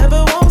is all she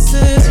ever wants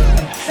is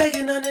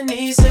begging on her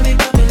knees to be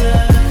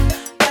popular.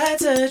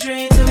 That's a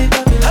dream to be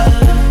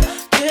popular.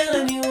 Kill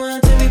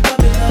anyone to be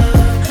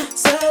popular.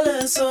 Sell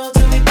her soul to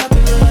be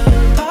popular.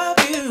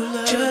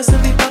 Popular, just to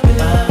be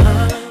popular.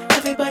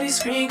 Everybody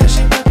scream cause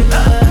she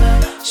popular.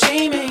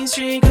 She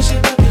mainstream cause she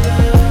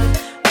popular.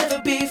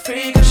 Never be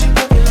free cause she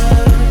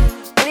popular.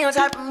 Money on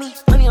top of me,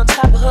 money on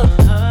top of her.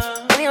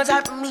 Money on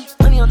top of me,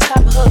 money on top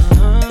of her.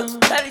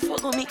 Daddy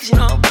fuck on me cause you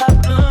know I'm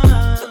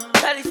popular.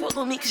 Daddy fuck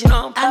on me cause you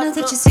know I'm popular. I know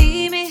that you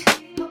see me.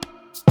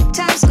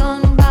 Time's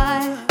gone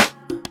by.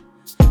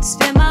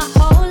 Spend my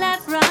whole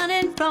life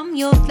running from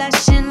your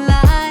flashing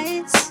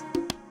lights.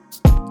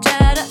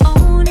 Try to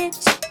own it,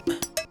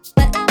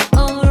 but I'm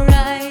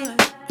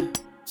alright.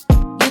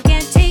 You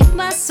can't take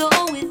my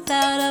soul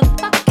without a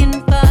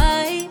fucking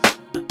fight.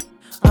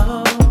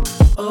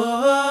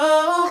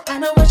 Oh, I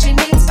know what she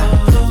needs.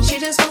 She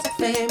just wants the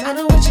fame, I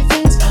know what she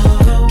thinks.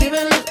 Give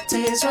it a little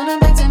taste, running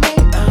back to me.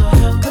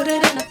 Put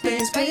it in her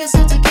face, pay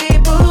yourself to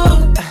keep.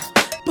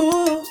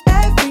 Ooh,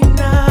 every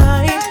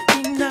night.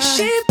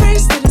 She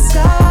prays to the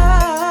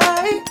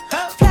sky.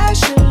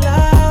 Flashing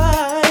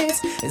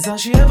lights is all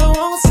she ever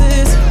wants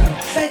is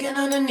begging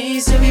on her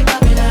knees to be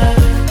popular.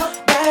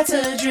 That's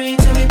a dream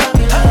to be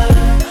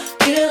popular.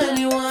 Kill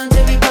anyone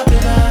to be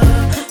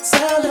popular.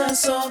 Sell her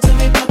soul to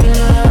be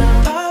popular.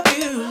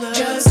 Popular,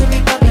 just to be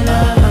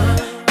popular.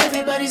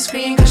 Everybody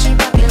scream cause she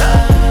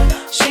popular.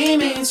 She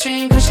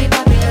mainstream cause she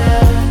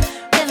popular.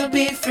 Never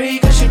be free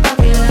cause she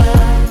popular.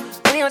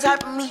 Money on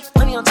top of me,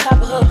 money on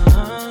top of her.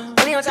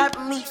 Money on top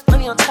of me,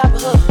 money on top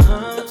of her.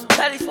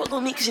 Shawty fuck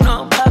on me cause you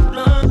know I'm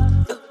popular.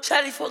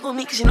 Shawty fuck on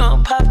me cause you know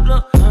I'm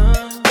popular.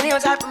 Money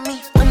on top of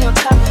me, money on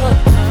top of her.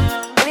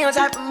 Money on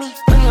top of me,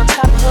 money on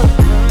top of her.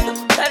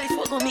 Shawty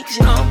fuck on me cause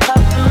you know I'm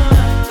popular.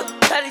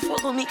 Shawty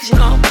fuck with me cause you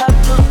know I'm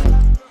popular.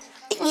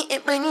 Eating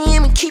it, money,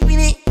 I'm keeping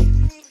it.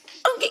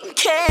 I'm getting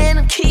cash,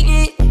 I'm keeping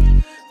it.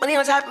 Money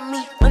on top of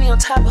me, money on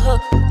top of her.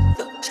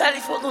 Yo, Shawty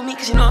fuck with me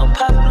cause you know I'm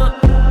popular.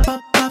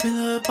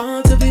 Popular,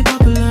 born to be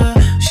popular.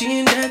 She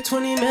ain't that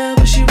 20 mil,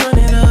 but she run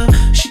it up.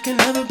 She can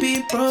never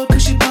be broke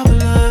cause she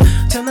popular.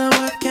 Turn that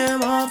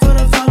webcam on for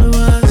the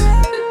followers.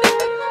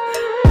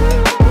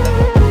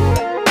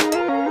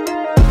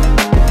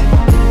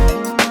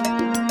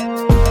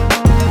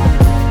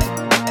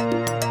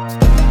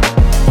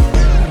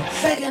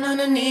 Begging on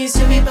the knees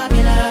to be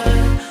popular.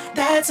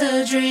 That's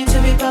a dream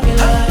to be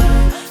popular.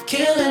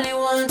 Kill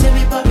anyone to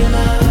be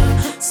popular.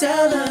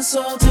 Sell her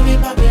soul to be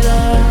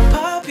popular.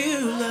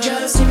 Popular,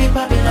 just to be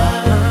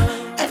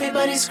popular.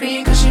 Everybody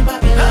scream cause she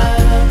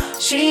popular.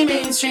 She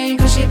mainstream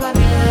cause she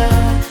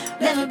popular.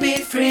 Never be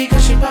free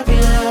cause she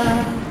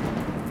popular.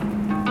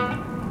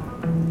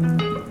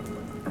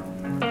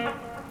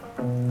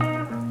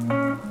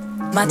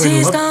 My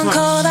tea's gone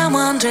cold, I'm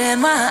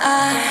wondering why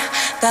I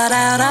got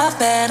out of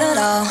bed at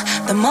all.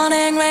 The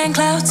morning rain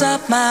clouds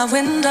up my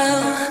window,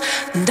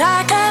 and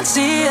I can't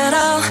see it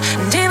all.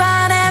 And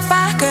even if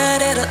I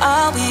could, it'll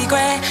all be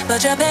grey.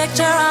 But your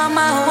picture on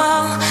my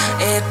wall,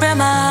 it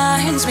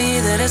reminds me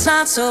that it's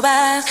not so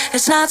bad,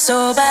 it's not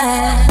so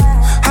bad.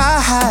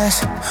 High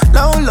highs,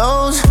 low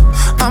lows,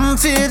 I'm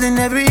feeling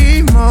every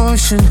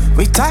emotion.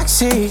 We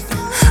toxic,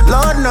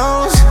 Lord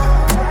knows.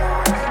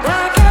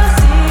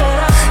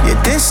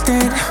 You're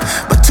distant,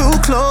 but too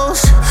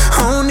close.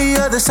 On the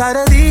other side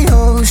of the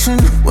ocean.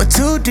 We're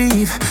too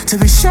deep to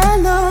be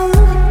shallow.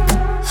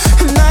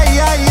 Nah,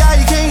 yeah,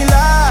 you can't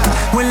lie.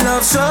 When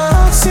love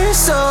sucks, it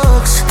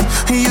sucks.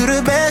 You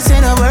the best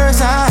and the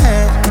worst I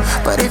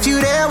had. But if you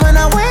there when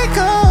I wake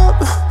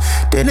up,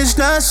 then it's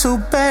not so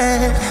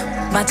bad.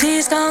 My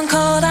tea's gone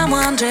cold, I'm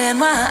wondering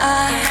why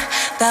I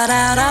got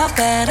out of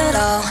bed at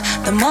all.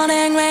 The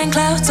morning rain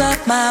clouds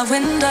up my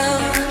window,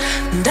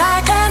 and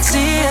I can't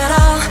see it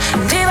all.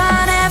 And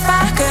even if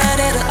I could,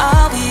 it'll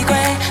all be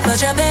grey.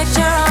 But your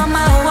picture on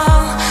my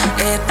wall,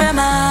 it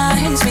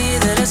reminds me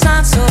that it's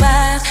not so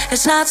bad,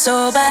 it's not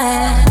so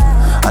bad.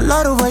 I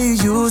love the way you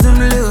use them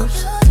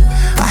lips.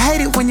 I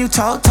hate it when you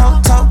talk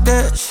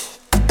that.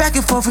 Back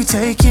and forth we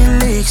taking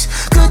leaks.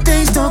 Good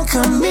things don't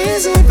come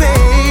easy,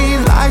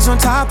 babe. Lies on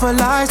top of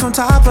lies on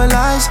top of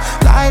lies.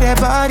 Lie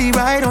that body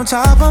right on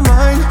top of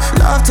mine.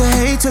 Love to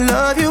hate to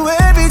love you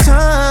every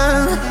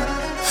time.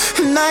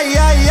 Nah,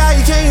 yeah,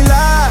 you can't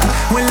lie.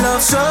 When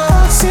love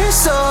sucks, it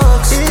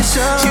sucks.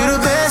 You the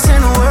best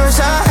and the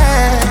worst I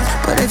had.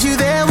 But if you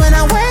there when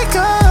I wake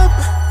up,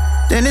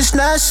 then it's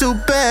not so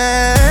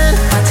bad.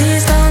 My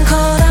tea's gone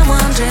cold, I'm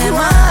wondering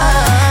why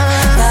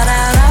I got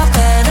out of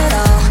bed at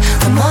all.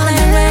 The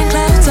morning rain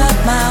clouds up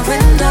my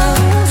window,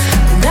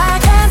 and I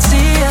can't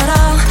see it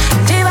all.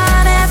 And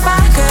even if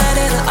I could,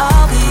 it'll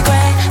all be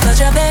grey. But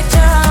your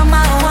picture on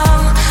my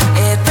wall,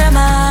 it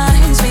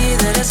reminds me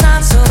that it's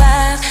not so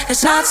bad,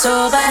 it's not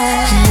so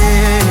bad.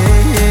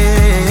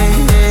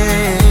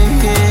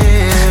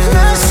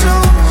 Not so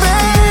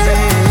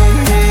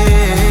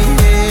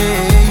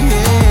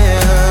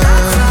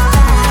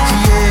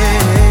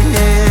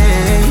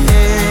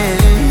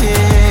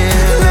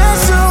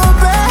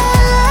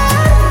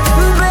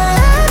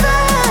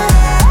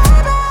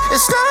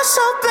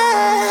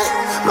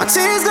my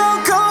tears go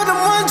cold, I'm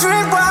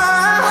wondering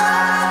why.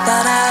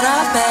 Got out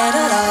of bed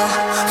at all.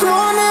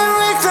 Morning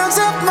rain clouds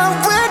up my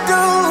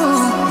window,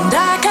 and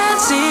I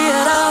can't see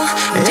it all.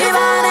 And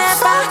even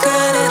if I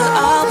could, it'll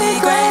all be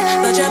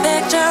great. But your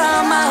picture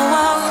on my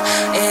wall,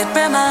 it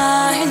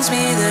reminds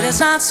me that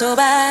it's not so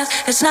bad,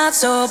 it's not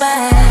so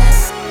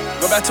bad.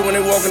 Go back to when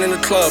they walking in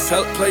the club.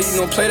 Play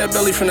that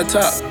belly from the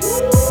top.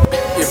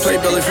 Yeah, play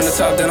belly from the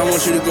top. Then I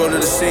want you to go to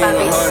the scene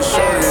with her and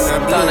Shorty and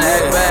that blue.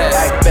 Act bad,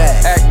 act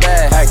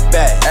bad, act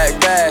bad, act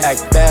bad,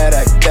 act bad,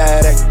 act bad,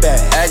 act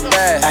bad, act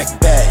bad, act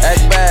bad,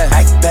 act bad,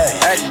 act bad, act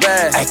bad, act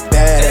bad, act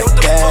bad, act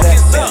bad,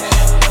 act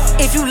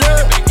bad. If you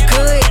look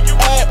good,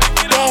 act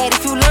bad.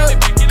 If you look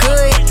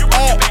good,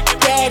 act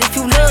bad. If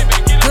you look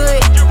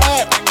good,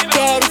 act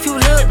bad. If you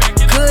look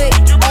good,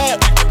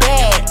 act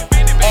bad.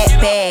 Act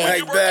bad.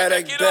 Act bad,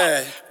 act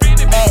bad.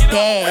 Act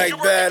bad. Act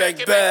bad,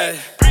 act bad.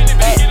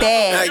 Act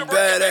bad. Act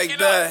bad, act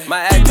bad.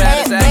 My act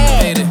bad is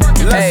activated.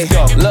 Hey,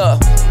 look,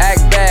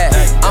 act bad.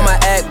 I'ma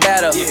act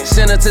better.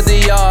 Send her to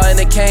DR and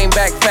it came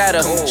back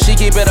fatter. She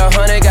keep it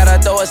 100,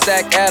 gotta throw a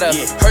stack at her.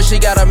 Her she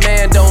got a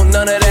man, don't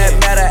none of that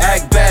matter.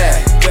 Act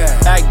bad.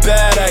 Act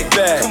bad, act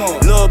bad.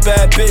 Little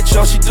bad bitch,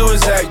 all she do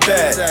is act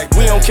bad.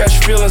 We don't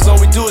catch feelings, all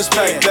we do is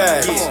pack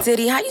bad.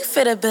 Diddy, how you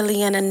fit a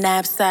Billy in a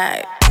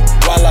knapsack?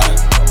 Voila.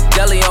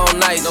 Deli on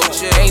nice, no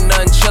chill. Ain't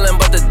nothing chillin'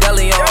 but the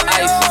deli on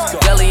ice.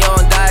 Deli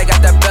on diet,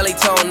 got that belly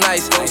tone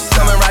nice.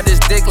 Come and ride this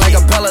dick like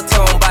a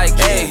Peloton bike.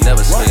 Hey,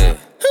 never scared.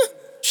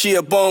 She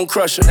a bone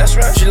crusher. That's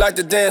right. She like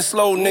to dance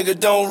slow, nigga,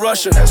 don't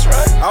rush her. That's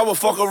right. I would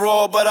fuck her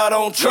raw, but I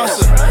don't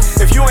trust her.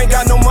 Right. If you ain't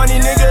got no money,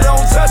 nigga,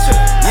 don't touch her.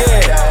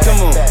 Yeah, come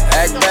on.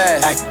 Act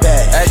bad, act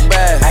bad, act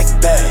bad,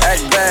 act bad,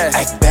 act bad,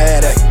 act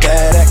bad, act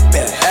bad, act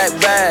bad, act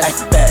bad,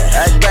 act bad,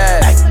 act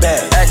bad, act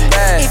bad, act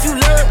bad. If you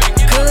look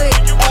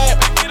good,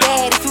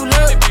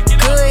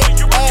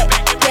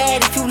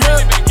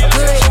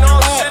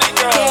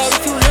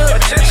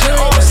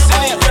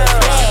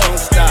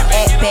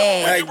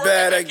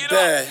 act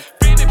bad.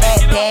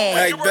 Act bad.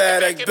 Act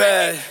bad, act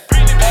bad.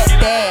 Act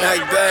bad.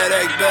 Act bad,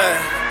 act bad.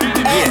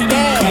 Act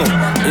bad. Come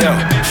on, yo,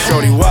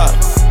 shorty wop.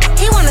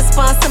 He wanna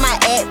sponsor my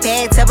act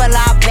bag, double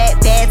R black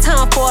bag,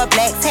 time for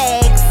black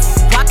tags.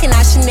 Walking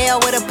out Chanel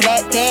with a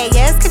black bag,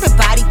 yeah, skip it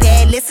body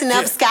bag, listen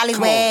up,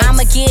 scallywags.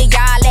 I'ma give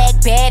y'all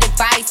act bad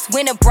advice.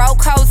 When a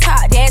broke hoe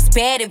talk, that's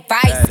bad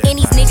advice. And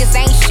these niggas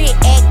ain't shit,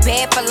 act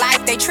bad for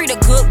life. They treat a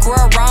good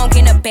girl wrong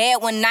and a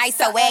bad one nice,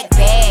 so act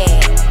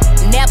bad.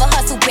 Never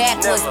hustle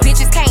backwards,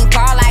 bitches can't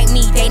ball like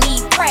me, they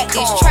need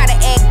practice. Try to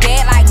act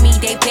bad like me,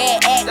 they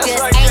bad actors.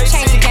 Right, ain't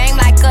changed the game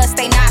like us,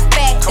 they not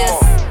factors.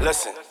 Come on,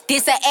 listen.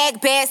 This a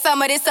act bad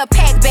summer, this a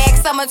pack bag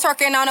summer,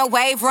 twerking on a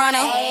wave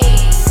runner.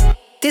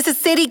 This a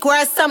city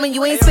girl summer,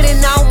 you ain't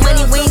spending no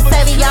money, we ain't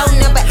saving your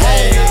number 8.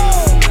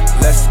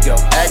 Let's go.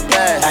 Act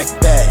bad,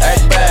 act bad,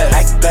 act bad,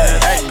 act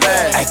bad, act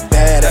bad, act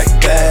bad, act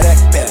bad,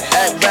 act bad,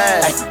 act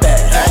bad, act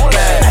bad, act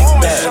bad,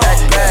 act bad,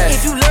 act bad.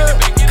 If you look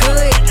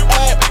good,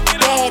 act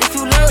bad. If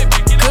you look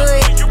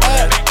good,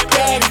 act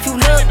bad. If you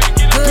look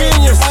good,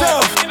 Being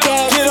yourself.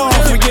 Get on,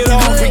 forget on,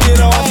 forget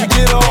on,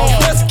 forget on.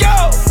 Let's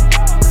go.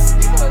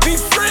 Be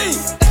free.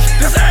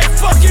 Just act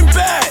fucking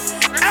bad.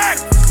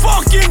 Act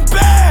fucking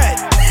bad.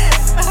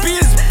 Be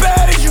as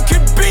bad as you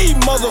can be,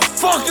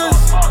 motherfuckers.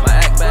 My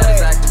act bad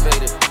is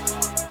activated.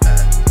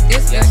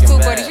 this is too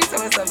funny. She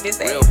told me something.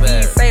 This ain't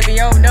you saving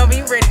your number.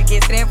 You ready to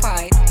get to that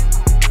point?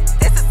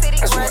 This a city. I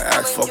just wanna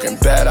act fucking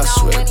bad, I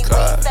swear to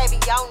God.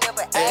 Saving your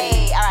number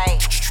 8. All right.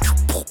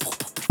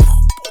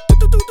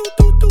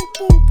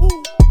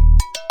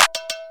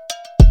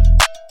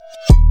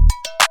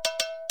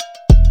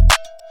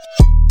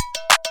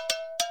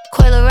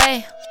 Coil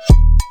Ray,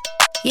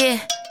 yeah,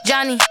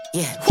 Johnny,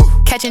 yeah,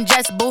 catching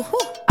jets, boo.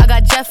 I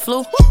got jet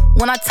flu.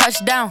 When I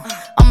touch down,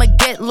 I'ma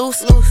get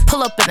loose.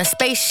 Pull up in a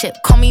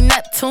spaceship, call me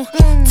Neptune.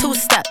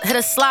 2-step, hit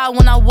a slide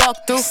when I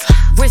walk through.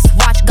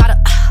 Wristwatch, got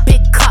a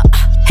big cup.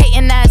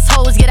 Hating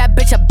assholes, get that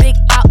bitch a big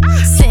up.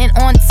 Sitting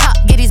on top,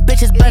 get these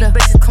bitches better.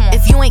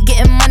 If you ain't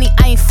getting money,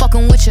 I ain't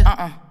fucking with you.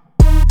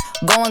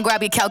 Go and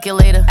grab your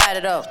calculator, add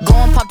it up. Go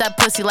and pop that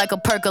pussy like a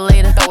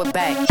percolator, throw it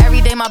back.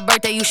 Every day my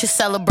birthday, you should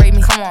celebrate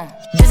me. Come on,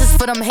 this is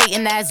for them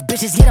hating ass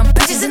bitches. Get them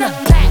bitches in the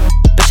back.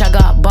 Bitch, I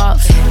got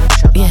bops,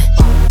 yeah.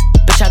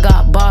 Bitch, I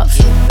got bops,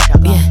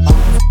 yeah.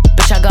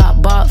 Bitch, I got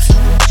bops,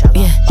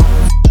 yeah.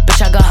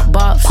 Bitch, I got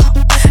bops.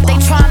 They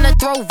tryna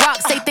throw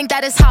rocks, they think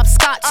that is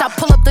hopscotch. I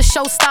pull up the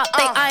show stop,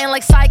 they eyeing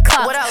like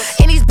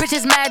Cyclops. And these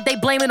bitches mad, they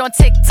blame it on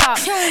TikTok.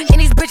 And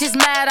these bitches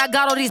mad, I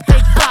got all these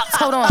big bops.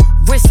 Hold on,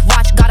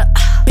 wristwatch, got a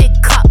big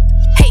cup.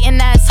 Hating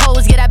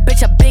assholes, get that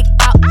bitch a big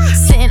up.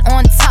 Sitting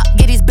on top,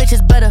 get these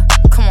bitches better.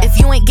 Come on. If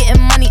you ain't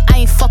getting money, I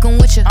ain't fucking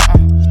with you.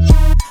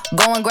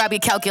 Go and grab your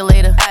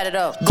calculator, add it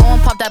up. Go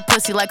and pop that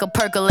pussy like a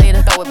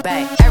percolator, throw it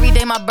back. Every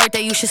day my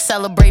birthday, you should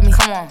celebrate me.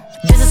 Come on,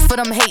 this is for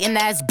them hating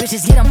ass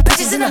bitches. Get them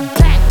bitches in the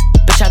back.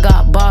 Bitch, I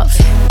got bops,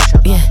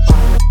 yeah.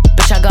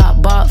 Bitch, I got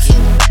bops,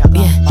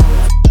 yeah.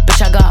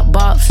 Bitch, I got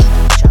bops,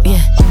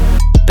 yeah.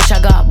 Bitch, I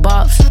got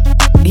bops,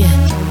 yeah.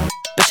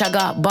 Bitch, I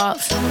got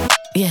bops,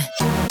 yeah.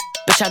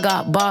 Bitch, I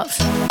got bops,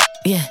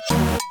 yeah.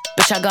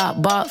 Bitch, I got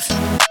bops,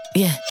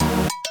 yeah.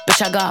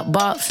 Bitch, I got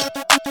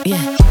bops,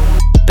 yeah.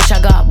 Bitch, I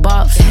got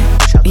bops,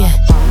 yeah.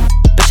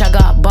 Bitch, I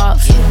got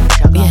bops,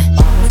 yeah.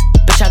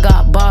 Bitch, I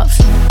got bops,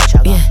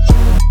 yeah.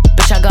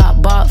 Bitch, I got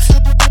bops,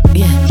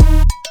 yeah.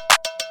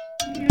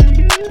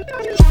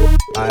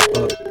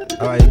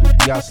 Alright,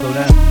 you gotta slow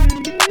down.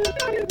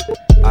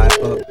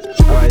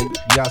 Alright,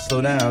 you gotta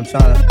slow down. I'm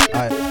tryna.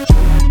 Alright,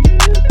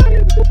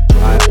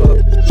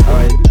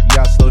 you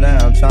gotta slow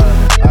down. I'm tryna.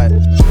 Alright,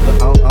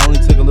 I only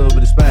took a little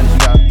bit of Spanish. You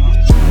got.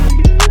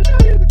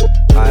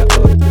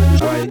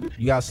 Alright,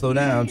 you gotta slow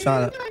down. I'm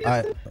tryna.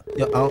 Alright,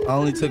 I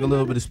only took a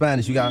little bit of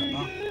Spanish. You got.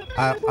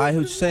 I hear what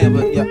you're saying,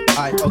 but yeah,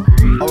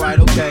 alright,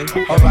 okay,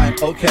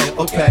 alright, okay,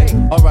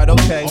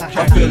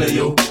 I'm feeling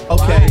you,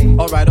 okay,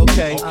 alright,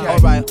 okay,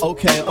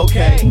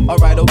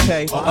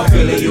 I'm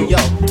feeling you, yo.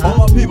 All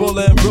my people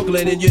in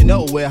Brooklyn and you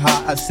know we're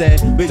hot, I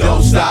said, we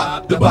don't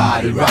stop the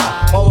body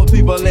rock. All my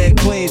people in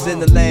Queens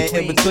and the land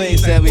in between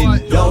said we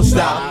don't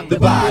stop the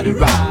body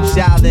rock.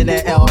 Shouting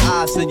at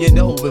L.I. so you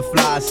know we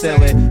fly, said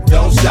we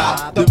don't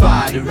stop the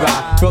body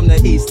rock. From the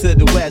east to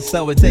the west,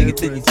 so we take it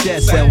to your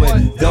chest, said we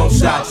don't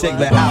stop, check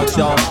me out.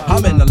 Y'all.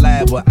 I'm in the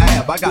lab with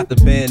Ab, I got the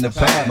pen and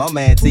pad. My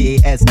man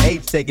TASH,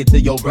 take it to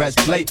your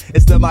breastplate.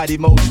 It's the mighty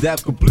Mos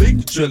Def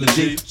complete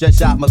trilogy. Just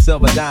shot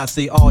myself a dime,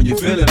 see all you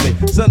feeling me.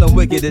 Son, I'm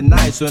wicked and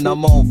nice when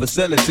I'm on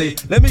facility.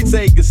 Let me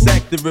take a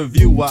sec to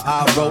review what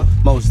I wrote.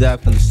 Mos Def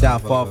from the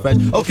South, far fresh.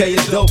 Okay,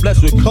 it's dope,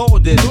 let's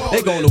record this.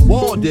 They gonna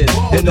war this,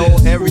 and the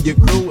whole area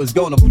crew is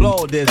gonna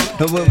applaud this.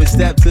 And when we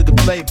step to the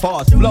play,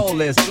 parts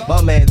flawless.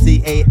 My man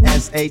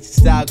TASH,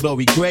 style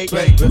glory, great.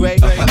 And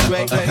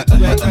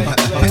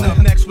up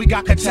next we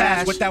got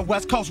Katash with that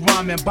West Coast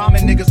rhyming.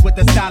 Bombing niggas with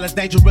the style as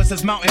dangerous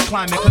as mountain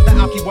climbing. Cause the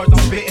alky words I'm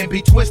spitting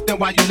be twisting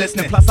while you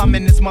listening. Plus I'm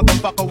in this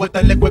motherfucker with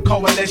the liquid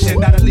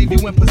coalition that'll leave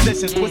you in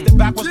positions twisted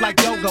backwards like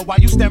yoga while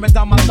you staring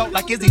down my throat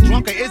like is he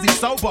drunk or is he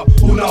sober?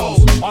 Who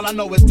knows? All I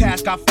know is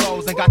Tash got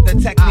flows and got the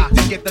technique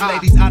to get the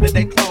ladies out of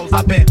their clothes.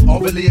 I've been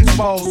overly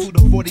exposed to the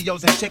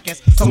 40s and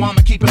chickens, so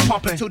I'ma keep it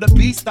pumping till the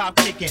beat stop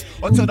kicking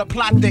or till the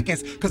plot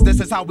thickens. Cause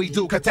this is how we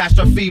do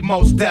catastrophe,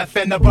 most death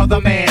and the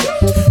brother man.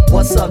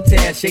 What's up,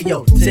 Tash? Hey,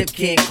 yo, Tip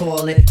can't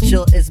call it.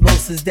 Chill is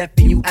most is deaf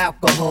and you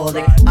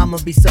alcoholic. I'ma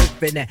be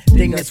surfing that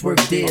thing that's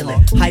worth dealing.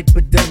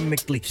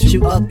 Hypodermically,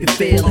 shoot up your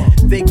feeling.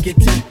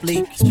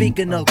 Figuratively,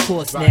 speaking of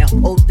course now.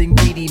 Oath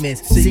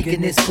ingredients,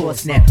 seeking this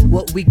course now.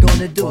 What we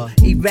gonna do?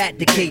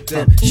 Eradicate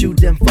them, shoot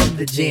them from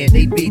the jam.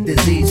 They be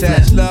disease.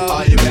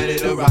 Are you ready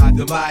to rock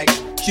the mic?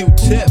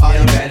 Q-Tip, are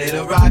you ready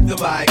to rock the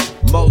mic?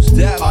 Most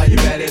Def, are you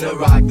ready to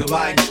rock the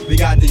mic? We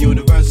got the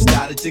universal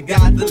style that you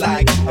got to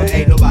like. And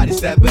ain't nobody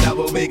stepping up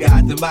when we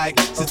got the mic.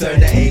 So turn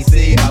the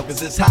AC up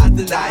cause it's hot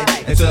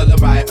tonight. Until the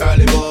right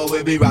early morning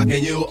we'll be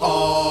rocking you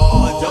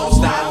on. Don't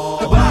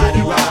stop the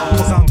body rock.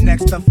 Cause I'm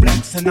next to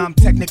flex and I'm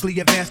technically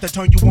advanced to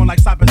turn you on like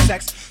cyber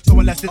sex. So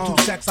in less than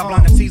 2 secs I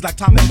blind MCs like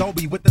Thomas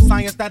Dolby with the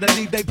science that'll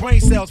leave they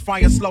brain cells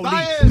frying slowly.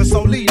 Cause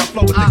solely I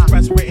flow with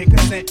express written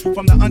consent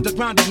from the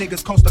underground the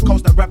niggas coast to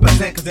coast that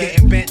represent. Cause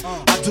getting bent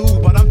I do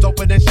but I'm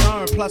doper than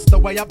Sherm. Plus the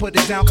way I put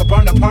it down could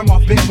burn the perm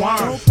off Big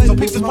Worm. So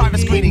peep this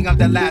private screening of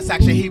the last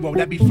action hero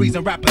that be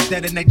freezing rappers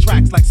dead in they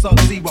tracks like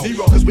Sub-Zero.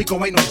 Cause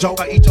Rico ain't no joke,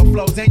 I eat your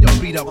flows and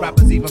your beat up.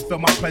 Rappers even feel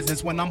my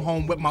presence when I'm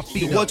home with my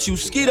feet up. What you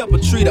skeet up or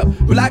treat up,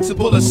 relax and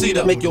pull a seat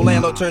up. Make your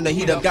landlord turn the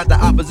heat up. Got the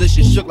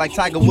opposition shook like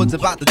Tiger Woods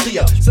about to tee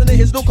up. So there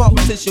is no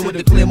competition with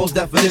the clear most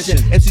definition.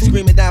 MC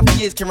screaming down for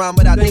years can rhyme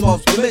without their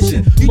mom's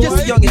permission. You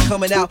just a youngin'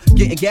 coming out,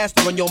 getting gas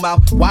to run your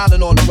mouth,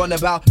 wildin' on the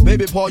runabout.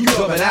 Baby Paul, you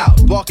coming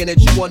out, barking at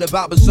you on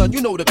about, but son,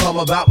 you know to come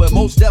about. When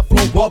most deaf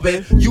flow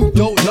bumpin', you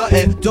don't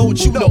nothing, don't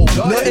you know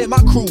nothing? My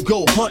crew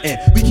go hunting,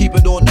 we keep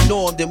it on the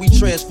norm, then we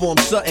transform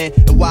something.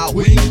 And while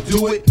we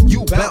do it,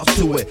 you bounce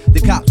to it. The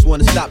cops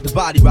wanna stop the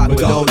body rock, but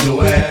don't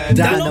do it.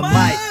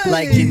 Dynamite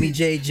like Jimmy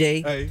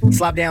JJ.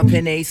 Slop down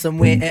Pen A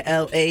somewhere in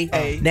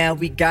LA. Now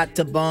we got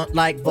to bump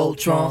like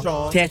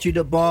Voltron. Catch you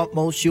the bomb,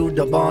 most you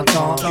the bon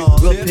ton.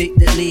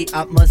 Repeatedly,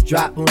 I must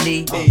drop on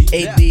knee.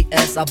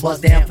 ABS, I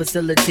bust down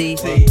facility.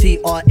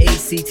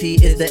 TRACT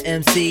is the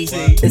MC.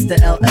 It's the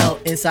LL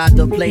inside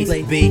the place.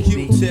 B.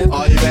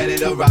 Are you ready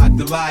to rock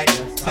the mic?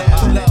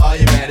 Are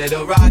you ready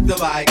to rock the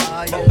mic?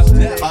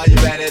 Are you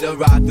ready to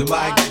rock the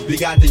mic? We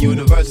got the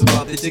universal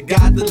bump that you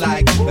got to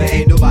like. But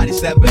ain't nobody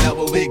stepping up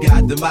when we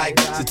got the mic.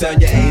 So turn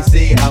your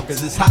AC up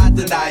cause it's hot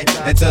tonight.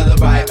 Until the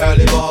bright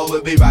early morning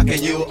we'll be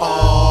rocking you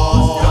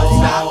on. Don't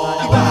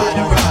stop the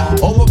body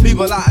rock. All my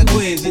people out in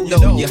Queens, you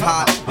know you're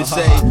hot. They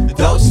say,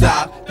 don't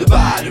stop the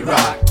body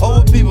rock. All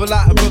my people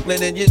out in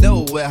Brooklyn and you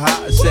know we're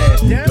hot. I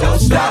said, don't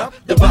stop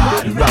the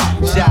body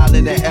rock. Shout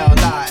in the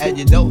LI and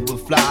you know we're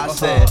fly. I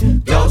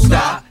said, don't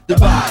stop the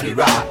body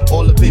rock.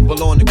 All the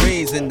people on the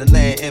greens in the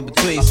land in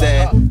between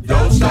said,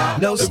 don't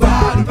stop, no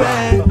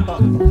stopping,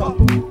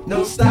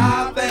 no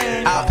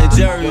stopping. Out in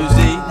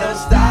Jersey, no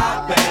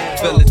stopping.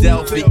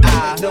 Philadelphia,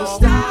 no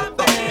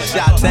stopping.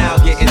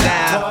 Chi-Town getting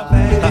down.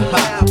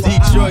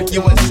 Detroit,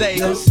 USA,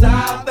 no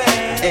stopping.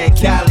 And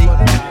Cali,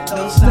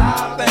 no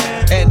stopping.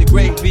 And the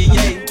great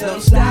VA, no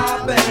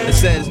stopping. It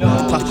says, it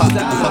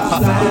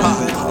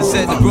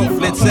says the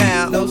Brooklyn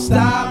sound, no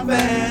stopping.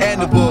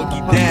 And the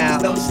boogie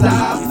down, no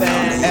stopping.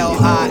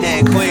 LI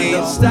and Queens,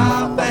 no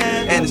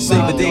stopping. And the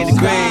St. Medina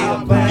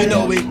Green, you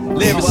know we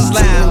live in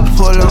slam.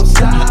 Pull up,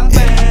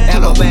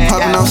 and my man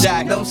poppin'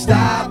 Jack, no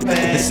stopping.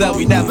 And so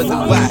we never do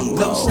whack,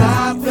 no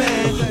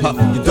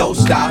stopping. You don't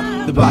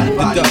stop, the body,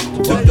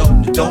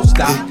 don't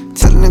stop.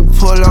 Tell a nigga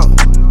pull up,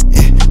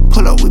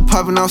 pull up, we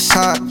poppin'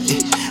 outside.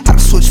 I done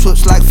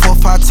switch like 4 or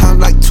 5 times,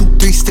 like 2,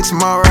 3 sticks in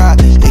my ride.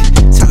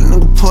 Tell a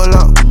nigga pull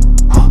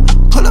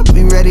up,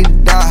 be ready to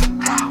die.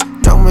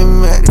 Don't make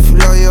me mad if you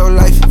love your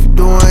life, if you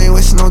do, I ain't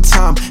wasting no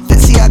time.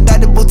 Let's see, I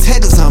got the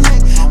bodegas on me.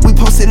 We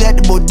posted at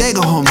the bodega,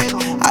 homie.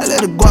 I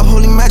let her go up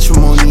holy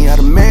matrimony. I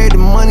done married the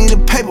money, the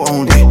paper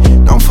on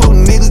it. Don't fuck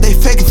with niggas, they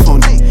faking for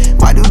me.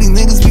 Why do these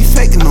niggas be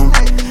faking on me?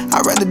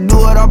 I'd rather do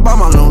it all by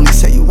my lonely.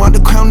 Say you want the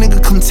crown,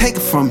 nigga, come take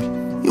it from me.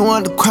 You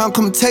want the crown,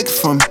 come take it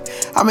from me.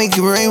 I make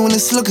it rain when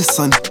it's looking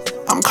sunny.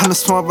 I'm kinda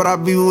smart, but I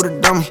be with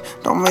a dummy.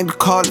 Don't make the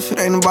call if it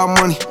ain't about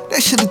money. They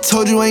should've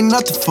told you ain't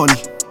nothing funny.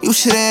 You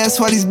should've asked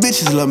why these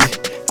bitches love me.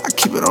 I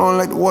keep it on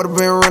like the water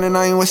been running.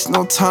 I ain't wasting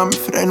no time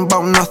if it ain't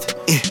about nothing.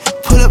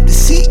 Pull up the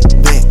seat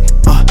back.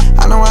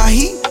 I know how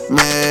he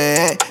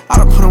mad. I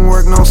done put in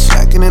work, no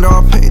slacking it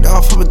all paid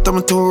off. I've been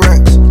thumbing through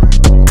racks.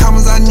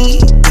 Commas I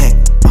need that.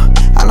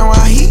 I know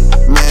how he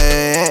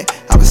mad.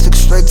 I been sticking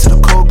straight to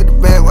the cold, get the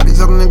bag while these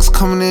other niggas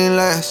coming in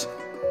last.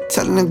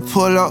 Tell a nigga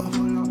pull up,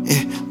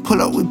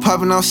 pull up, we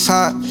poppin'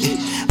 outside.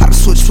 I done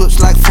switch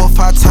like 4 or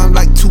 5 times,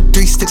 like 2,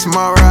 3 sticks in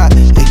my ride.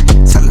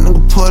 Tell a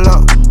nigga pull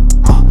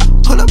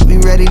up, be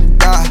ready to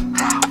die.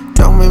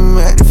 Don't make me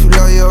mad if you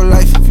love your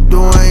life, if you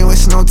do, I ain't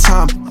wasting no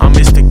time. I'm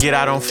Mr. Get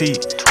Out on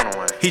feet.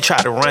 He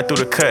tried to run through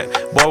the cut.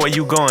 Boy, where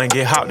you going?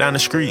 Get hopped down the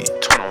street.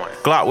 21.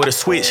 Glock with a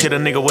switch, hit a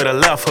nigga with a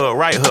left hook,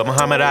 right hook,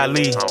 Muhammad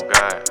Ali. Oh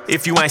God.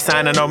 If you ain't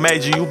signing no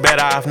major, you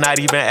better off not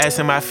even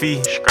asking my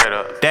fee. Straight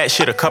up. That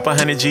shit a couple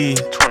hundred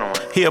G's. 21.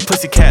 He a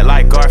pussycat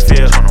like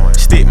Garfield. 21.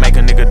 Stick make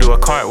a nigga do a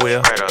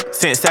cartwheel.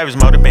 Since Savage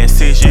Mode been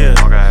 6 years.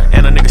 Okay.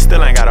 And a nigga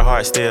still ain't got a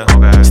heart still.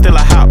 Okay. Still a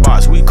hot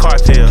box, we car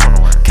fill.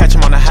 Catch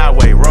him on the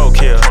highway,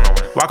 roadkill.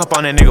 Walk up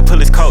on that nigga, pull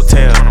his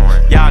coattail.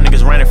 Y'all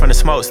niggas running from the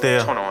smoke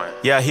still.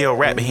 Yeah, he a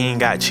rap, but he ain't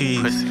got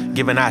cheese.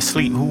 Giving our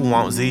sleep, who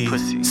wants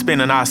Z's?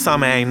 Spending our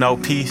summer, ain't no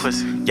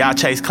peace. Y'all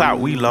chase clout,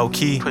 we low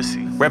key.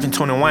 Reppin'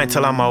 21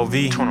 till I'm OV.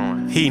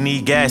 He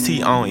need gas,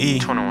 he on E.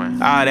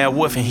 All that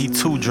woofing, he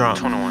too drunk.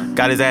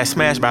 Got his ass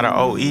smashed by the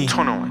OE.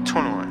 Tell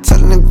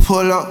the nigga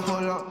pull up.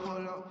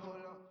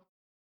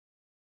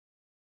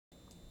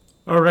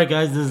 Alright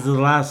guys, this is the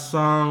last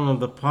song of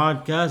the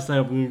podcast. I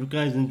hope you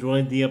guys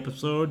enjoyed the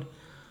episode.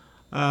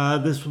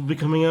 This will be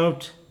coming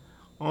out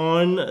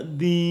on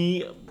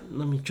the...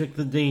 Let me check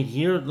the date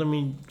here. Let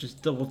me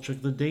just double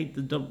check the date.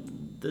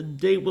 The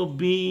date will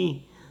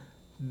be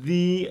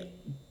the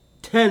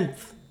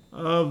 10th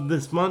of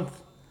this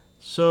month.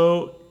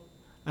 So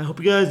I hope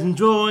you guys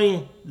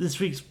enjoy this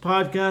week's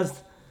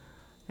podcast.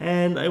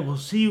 And I will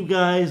see you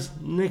guys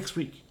next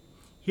week.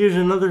 Here's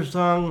another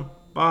song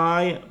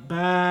by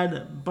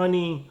Bad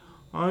Bunny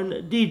on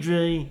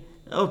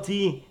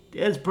DJLT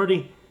Dance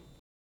Party.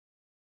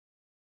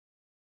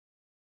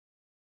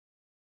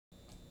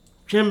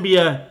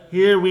 Chembia,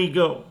 here we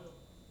go.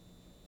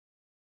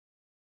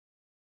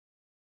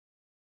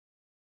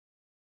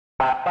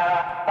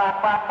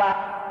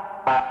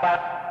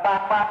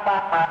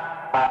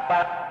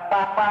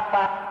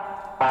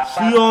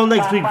 See you all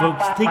next week,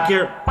 folks. Take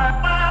care.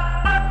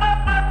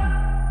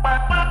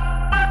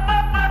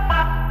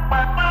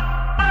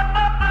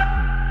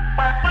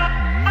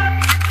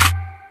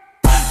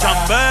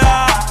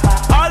 Chambea,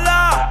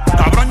 ala,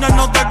 cabrón ya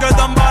no te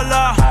quedan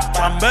balas.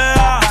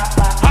 Chambea,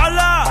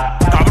 ala,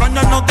 cabrón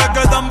ya no te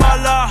quedan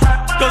balas.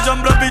 Yo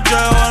siempre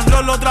picheo en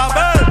rol otra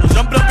vez. Yo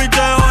siempre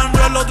picheo en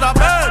rol otra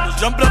vez. Yo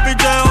siempre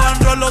picheo en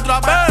rol otra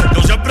vez.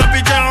 Yo siempre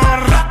picheo.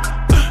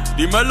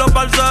 Dímelo,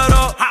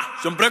 parcero.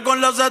 Siempre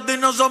con la seta y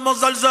no somos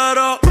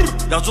salseros.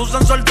 Ya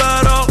Susan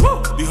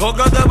soltero. Dijo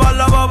que de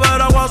bala va a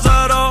haber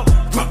aguacero.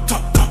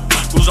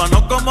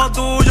 Gusanos como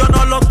tú, yo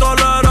no los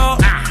tolero.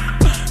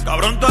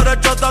 Cabrón, tú eres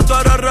chota, tú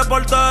eres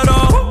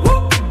reportero.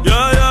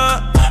 Yeah,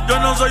 yeah. Yo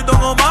no soy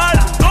Don Omar,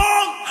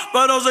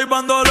 pero soy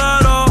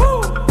bandolero.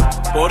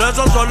 Por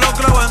eso solo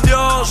creo en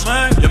Dios,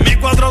 y en mi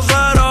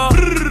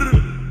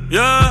 4-0.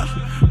 Yeah.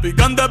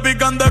 Picante,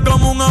 picante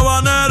como un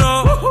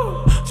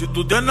habanero. Si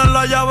tú tienes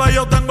la llave,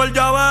 yo tengo el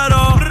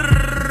llavero.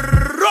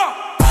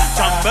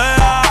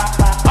 Chambea,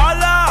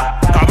 ala,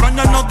 cabrón,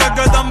 ya no te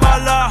quedan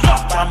balas.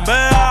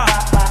 Chambea,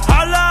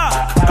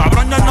 ala,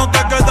 cabrón, ya no te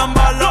quedan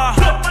balas.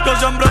 Yo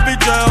siempre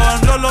picheo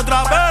en rol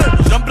otra vez.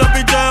 Yo siempre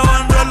picheo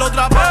en rol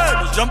otra vez.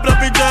 Yo siempre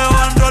picheo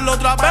en rol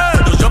otra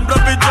vez. Yo siempre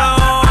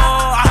picheo.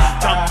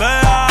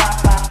 Chambea,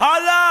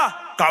 ala,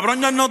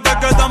 cabrón, ya no te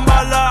quedan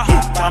balas.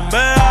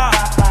 Chambea,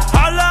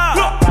 ala,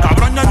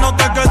 cabrón, ya no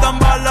te quedan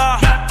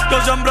balas.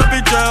 Yo siempre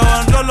picheo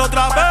en rol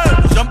otra vez.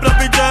 Yo siempre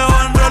picheo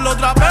en rol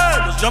otra vez.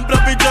 Yo siempre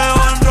picheo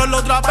en rol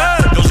otra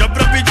vez. Yo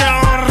siempre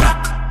picheo.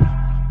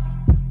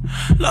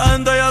 La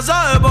gente ya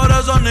sabe, por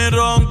eso ni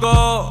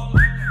ronco.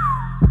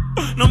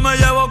 No me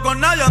llevo con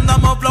nadie,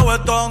 andamos flow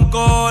Stone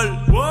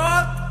Cold.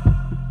 What?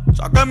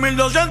 Saqué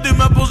 1200 y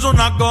me puso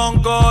una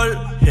Concord.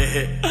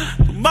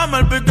 Tumbame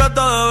el piquete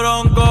de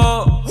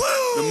bronco.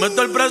 Me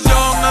meto el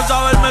presión de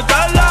saber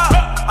meterla.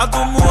 A tu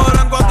mujer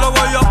en 4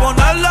 voy a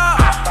ponerla.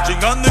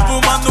 Chingando y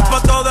fumando un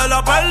pato de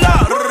la perla.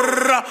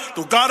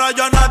 Tu cara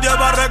ya nadie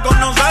va a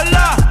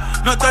reconocerla.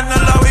 No es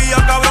tener la vía,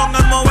 cabrón,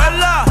 es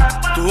moverla.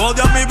 Tú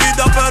odias mi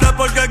vida, pero es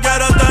porque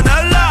quieres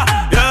tenerla.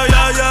 Yeah,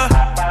 yeah, yeah.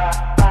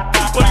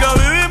 Porque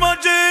vivimos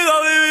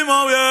chido,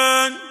 vivimos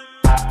bien.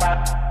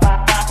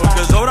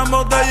 Porque sobran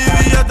botellas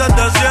y billetes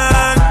de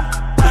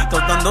 100.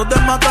 Tratando de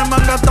matarme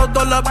han gastado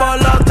todas las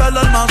balas del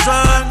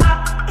almacén.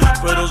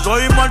 Pero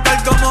soy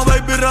inmortal como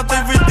Baby Rata y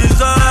 50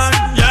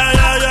 Cent. Yeah,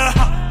 yeah, yeah.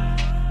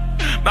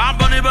 Bad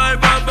Bunny, baby,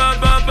 baby,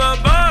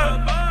 baby, baby.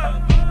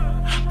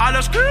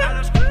 Alex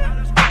Killer.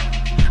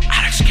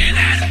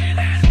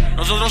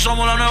 Nosotros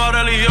somos la nueva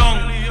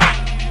religión.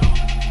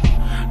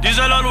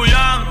 Díselo a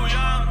Luyan.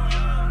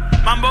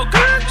 Mambo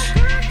Kicks.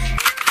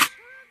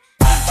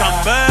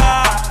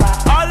 Chambea,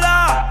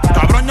 ala,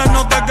 cabrón, ya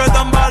no te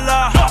quedan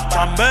balas.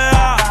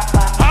 Chambea,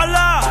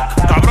 ala,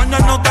 cabrón, ya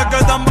no te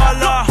quedan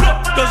balas.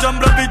 Yo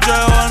siempre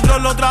picheo en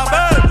rol otra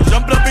vez. Yo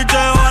siempre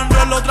picheo en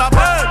rol otra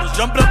vez. Yo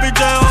siempre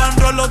picheo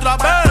en rol otra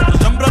vez. Yo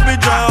siempre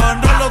picheo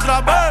en rol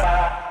otra vez.